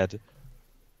haven't had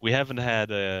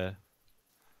a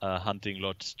hunting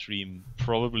lot stream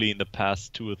probably in the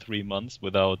past 2 or 3 months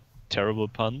without terrible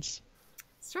puns.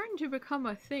 It's starting to become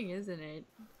a thing, isn't it?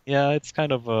 Yeah, it's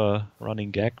kind of a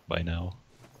running gag by now.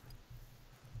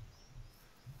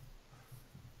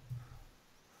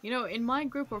 You know, in my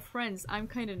group of friends, I'm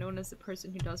kind of known as the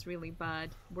person who does really bad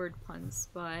word puns,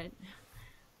 but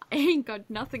I ain't got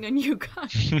nothing on you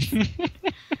guys.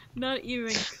 Not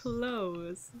even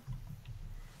close.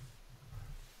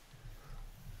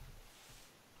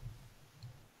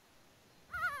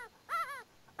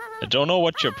 I don't know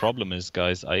what your problem is,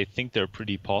 guys. I think they're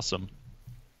pretty possum.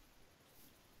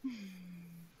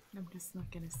 I'm just not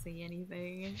gonna say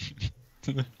anything.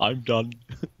 I'm done.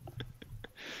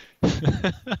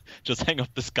 Just hang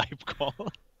up the Skype call.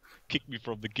 Kick me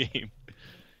from the game.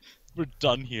 We're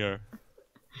done here.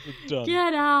 We're done.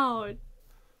 Get out!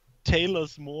 Tell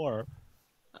us more.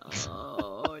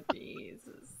 Oh, dear.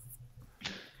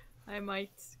 I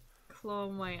might claw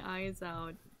my eyes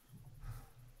out.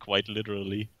 Quite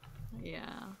literally.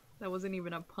 Yeah, that wasn't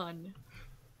even a pun.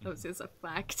 That was just a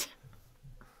fact.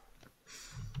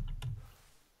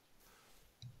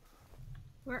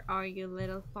 Where are you,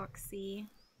 little foxy?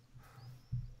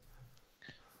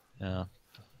 Yeah.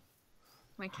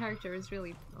 My character is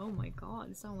really... Oh my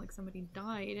god, it sounds like somebody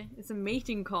died. It's a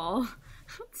mating call.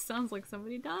 It sounds like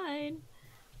somebody died.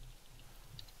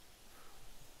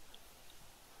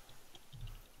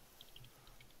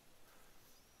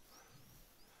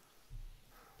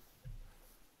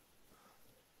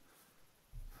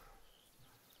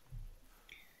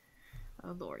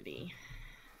 Oh lordy.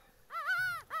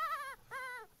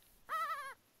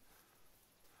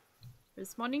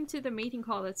 Responding to the mating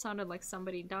call that sounded like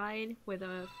somebody died with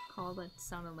a call that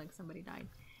sounded like somebody died.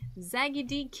 Zaggy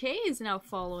DK is now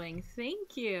following.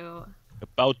 Thank you.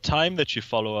 About time that you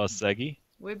follow us, Zaggy.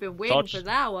 We've been waiting for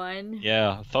that one.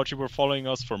 Yeah, I thought you were following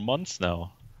us for months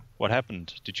now. What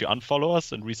happened? Did you unfollow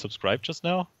us and resubscribe just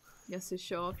now? Just to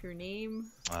show off your name.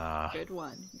 Ah. Good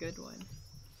one. Good one.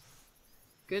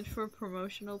 Good for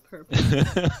promotional purposes.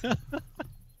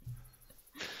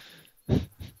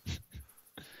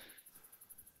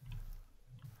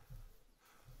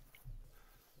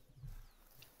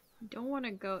 Don't want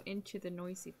to go into the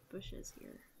noisy bushes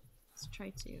here. Let's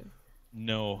try to.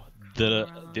 No,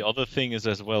 the other thing is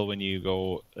as well, when you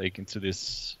go like into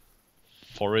this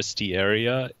foresty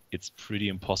area, it's pretty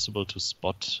impossible to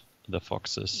spot the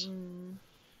foxes.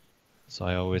 So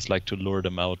I always like to lure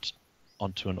them out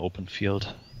onto an open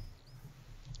field.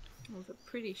 It was a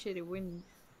pretty shitty wind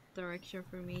direction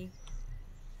for me.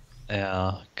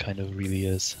 Yeah, kind of really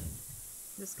is.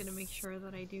 Just gonna make sure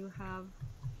that I do have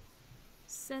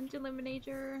scent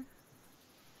eliminator.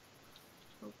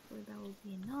 Hopefully that will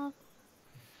be enough.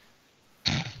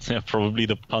 Yeah, probably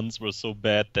the puns were so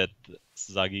bad that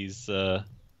Zaggy's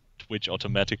Twitch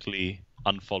automatically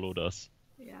unfollowed us.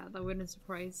 Yeah, that wouldn't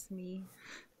surprise me.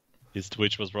 His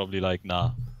Twitch was probably like,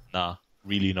 nah,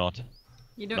 really not.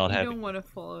 You don't want to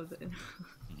follow the...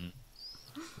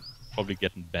 Probably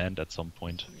getting banned at some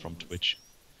point from Twitch.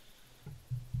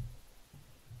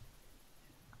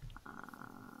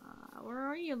 Where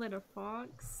are you, little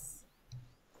fox?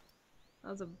 That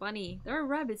was a bunny. There are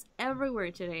rabbits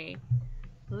everywhere today.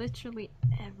 Literally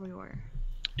everywhere.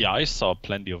 Yeah, I saw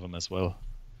plenty of them as well.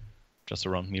 Just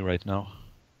around me right now.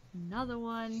 Another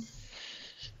one.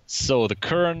 So the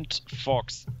current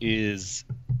fox is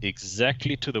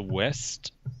exactly to the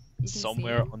west,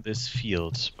 somewhere on this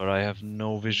field, but I have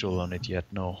no visual on it yet.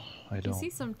 No, I don't. I see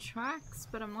some tracks,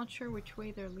 but I'm not sure which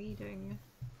way they're leading.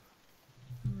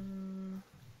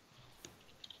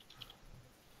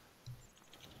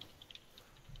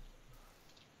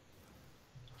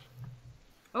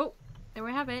 Oh, there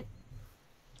we have it.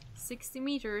 60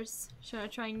 meters. Should I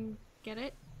try and get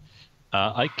it?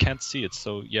 I can't see it,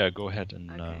 so yeah, go ahead and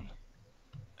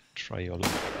try your luck.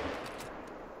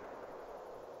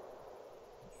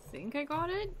 I think I got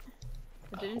it.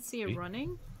 I didn't see it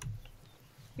running.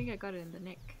 I think I got it in the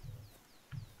nick.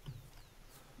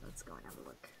 Let's go and have a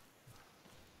look.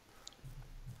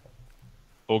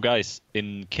 Oh guys,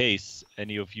 in case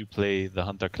any of you play the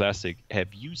Hunter Classic,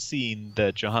 have you seen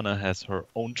that Johanna has her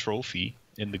own trophy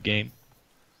in the game?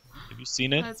 Have you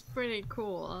seen it? That's pretty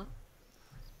cool.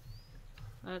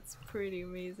 That's pretty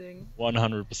amazing.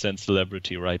 100%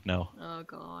 celebrity right now. Oh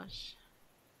gosh.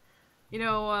 You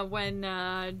know, when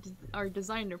our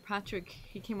designer Patrick,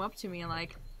 he came up to me and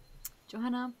like,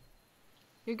 Johanna,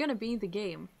 you're gonna be in the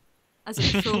game as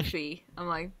a trophy. I'm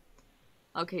like,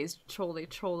 okay, he's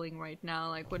trolling right now.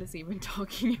 Like, what is he even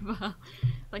talking about?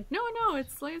 Like, no,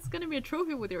 it's like it's gonna be a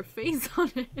trophy with your face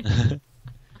on it.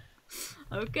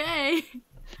 Okay.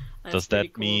 Does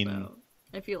that mean? Though.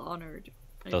 I feel honored.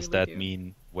 Does that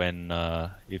mean when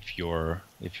if your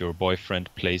boyfriend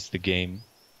plays the game,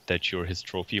 that you're his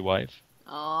trophy wife?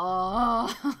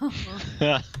 Oh.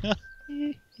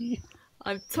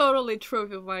 I'm totally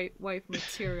trophy wife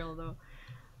material though.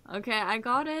 Okay, I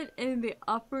got it in the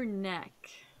upper neck.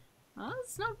 Oh,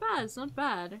 it's not bad. It's not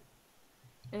bad.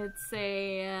 It's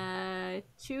a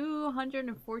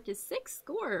 246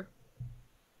 score.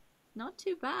 Not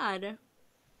too bad.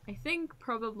 I think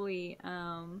probably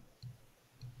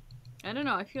I don't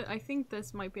know. I think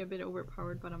this might be a bit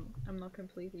overpowered, but I'm not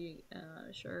completely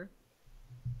sure.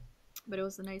 But it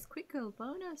was a nice quick little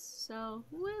bonus, so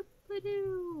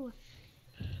whoop-a-doo.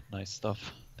 Nice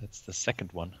stuff. That's the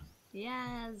second one.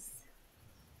 Yes.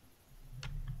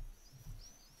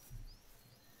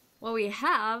 Well, we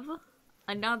have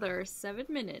another 7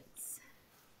 minutes.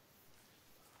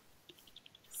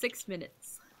 6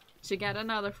 minutes to get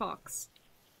another fox.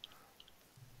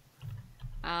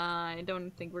 I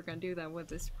don't think we're gonna do that with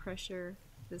this pressure,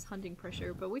 this hunting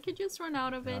pressure, but we could just run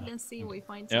out of it and see if we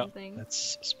find something.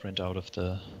 Let's sprint out of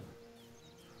the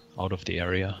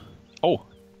area. Oh,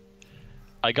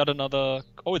 I got another.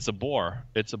 Oh, it's a boar.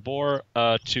 It's a boar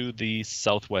to the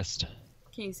southwest.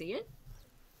 Can you see it?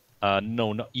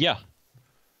 No. Yeah,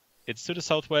 it's to the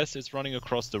southwest. It's running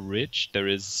across the ridge. There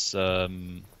is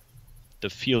the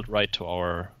field right to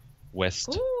our west.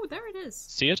 Oh, there it is.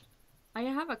 See it? I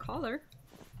have a collar.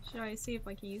 Should I see if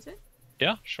I can use it?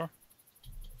 Yeah, sure.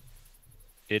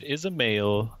 It is a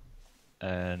male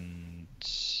and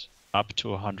up to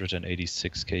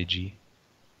 186 kg.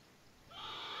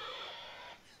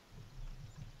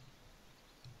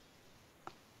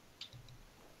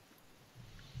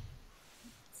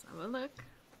 Let's have a look.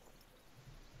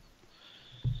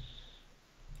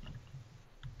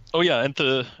 Oh yeah, and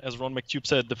as Ron McTube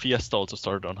said, the Fiesta also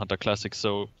started on Hunter Classic,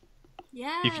 so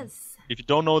Yes! if you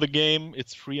don't know the game,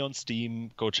 it's free on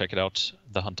Steam. Go check it out,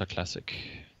 the Hunter Classic.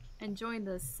 Enjoying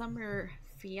the summer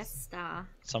fiesta.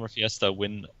 Summer Fiesta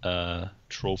win a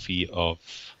trophy of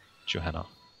Johanna.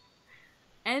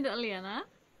 And Elena.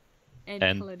 And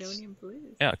Caledonian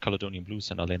Blues. Yeah, Caledonian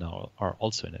Blues and Elena are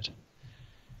also in it.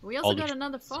 We also got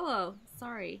another follow.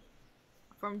 Sorry.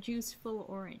 From Juiceful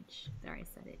Orange. There, I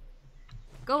said it.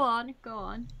 Go on, go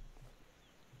on.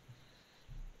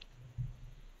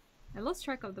 I lost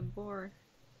track of the boar.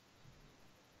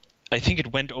 I think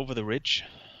it went over the ridge.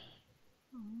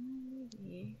 Oh,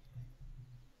 maybe.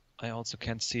 I also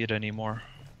can't see it anymore.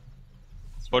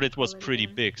 But it was pretty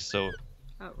big, so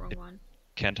oh, wrong one.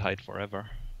 Can't hide forever.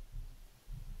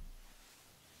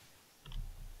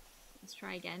 Let's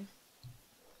try again.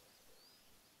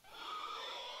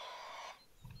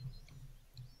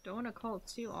 Don't want to call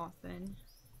too often.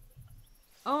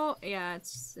 Oh yeah,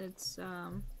 it's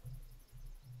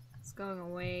going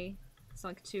away. It's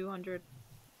like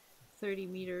 230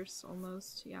 meters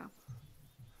almost. Yeah.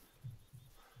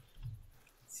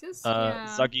 It's just, yeah.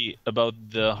 Zagi, about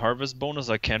the harvest bonus,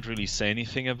 I can't really say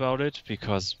anything about it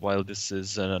because while this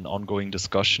is an ongoing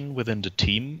discussion within the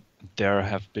team, there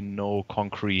have been no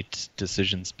concrete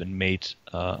decisions been made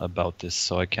about this,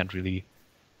 so I can't really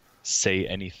say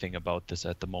anything about this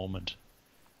at the moment.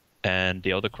 And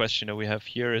the other question that we have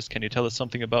here is, can you tell us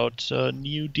something about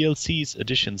new DLCs,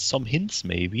 additions, some hints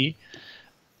maybe?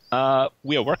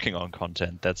 We are working on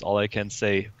content. That's all I can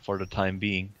say for the time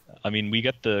being. I mean, we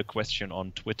get the question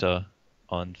on Twitter,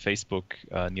 on Facebook,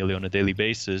 nearly on a daily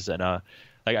basis, and I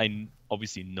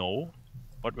obviously know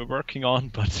what we're working on,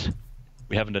 but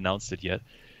we haven't announced it yet.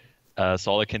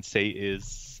 So all I can say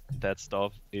is that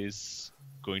stuff is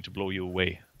going to blow you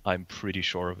away. I'm pretty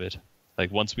sure of it. Like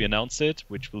once we announce it,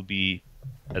 which will be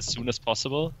as soon as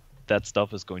possible, that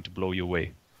stuff is going to blow you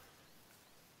away.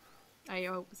 I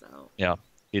hope so. Yeah,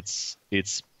 it's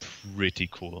pretty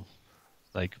cool,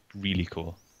 like really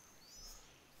cool.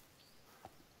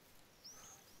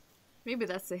 Maybe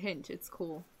that's a hint. It's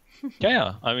cool.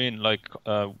 Yeah. I mean, like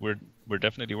we're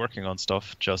definitely working on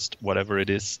stuff. Just whatever it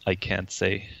is, I can't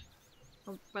say.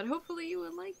 But hopefully you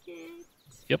will like it.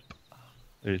 Yep.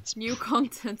 It's new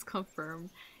content's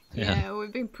confirmed. Yeah,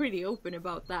 we've been pretty open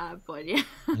about that, but yeah.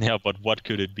 Yeah, but what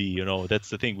could it be? You know, that's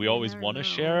the thing. We always want to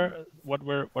share what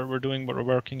we're doing, what we're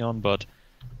working on, but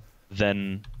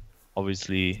then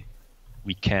obviously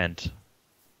we can't.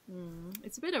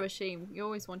 It's a bit of a shame. You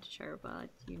always want to share, but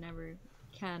you never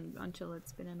can until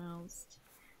it's been announced.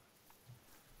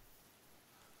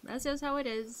 That's just how it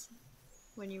is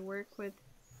when you work with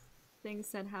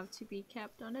things that have to be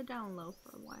kept on a down low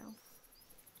for a while.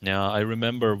 Yeah, I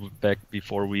remember back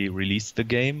before we released the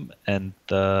game and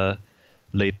Leighton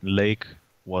Lake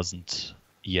wasn't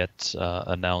yet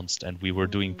announced, and we were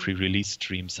doing pre-release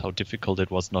streams, how difficult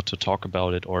it was not to talk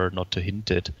about it or not to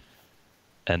hint it.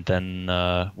 And then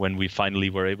when we finally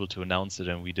were able to announce it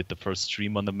and we did the first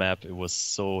stream on the map, it was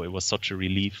such a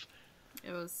relief.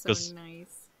 It was so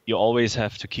nice. You always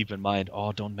have to keep in mind,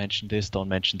 oh, don't mention this, don't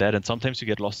mention that, and sometimes you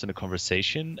get lost in a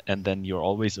conversation, and then you're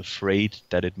always afraid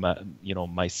that it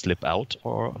might slip out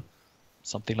or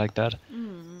something like that.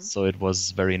 So it was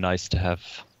very nice to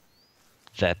have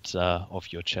that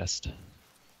off your chest.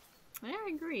 Yeah,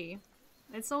 I agree.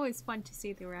 It's always fun to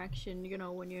see the reaction,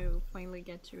 when you finally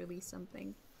get to release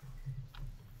something.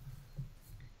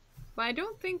 But I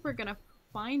don't think we're gonna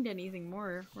find anything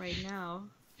more right now.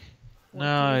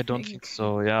 No, I don't think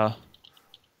so, yeah.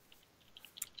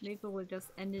 Maybe we'll just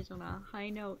end it on a high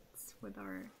note with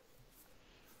our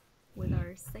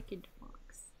second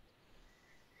fox.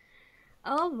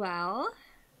 Oh well.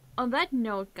 On that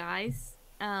note, guys,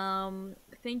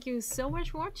 thank you so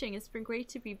much for watching. It's been great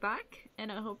to be back,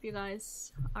 and I hope you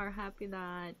guys are happy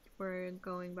that we're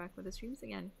going back with the streams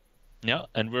again. Yeah,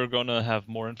 and we're gonna have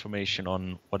more information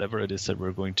on whatever it is that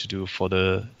we're going to do for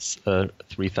the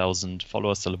 3,000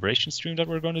 follower celebration stream that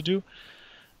we're going to do.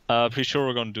 Pretty sure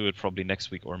we're going to do it probably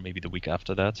next week or maybe the week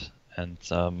after that. And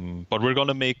but we're going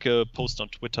to make a post on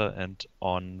Twitter and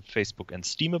on Facebook and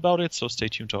Steam about it, so stay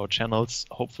tuned to our channels.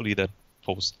 Hopefully that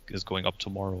post is going up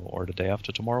tomorrow or the day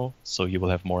after tomorrow, so you will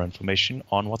have more information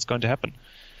on what's going to happen.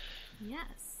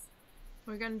 Yes.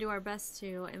 We're going to do our best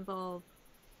to involve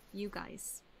you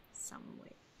guys some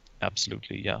way.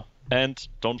 Absolutely, yeah. And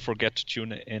don't forget to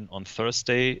tune in on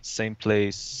Thursday, same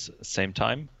place, same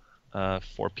time, 4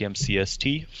 p.m.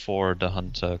 CST for the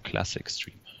Hunter Classic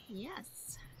stream.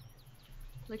 Yes.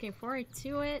 Looking forward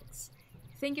to it.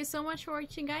 Thank you so much for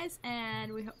watching, guys,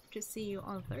 and we hope to see you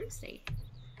on Thursday.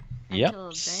 Yeah, Until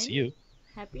then, see you.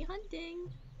 happy hunting.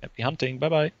 Happy hunting.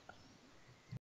 Bye-bye.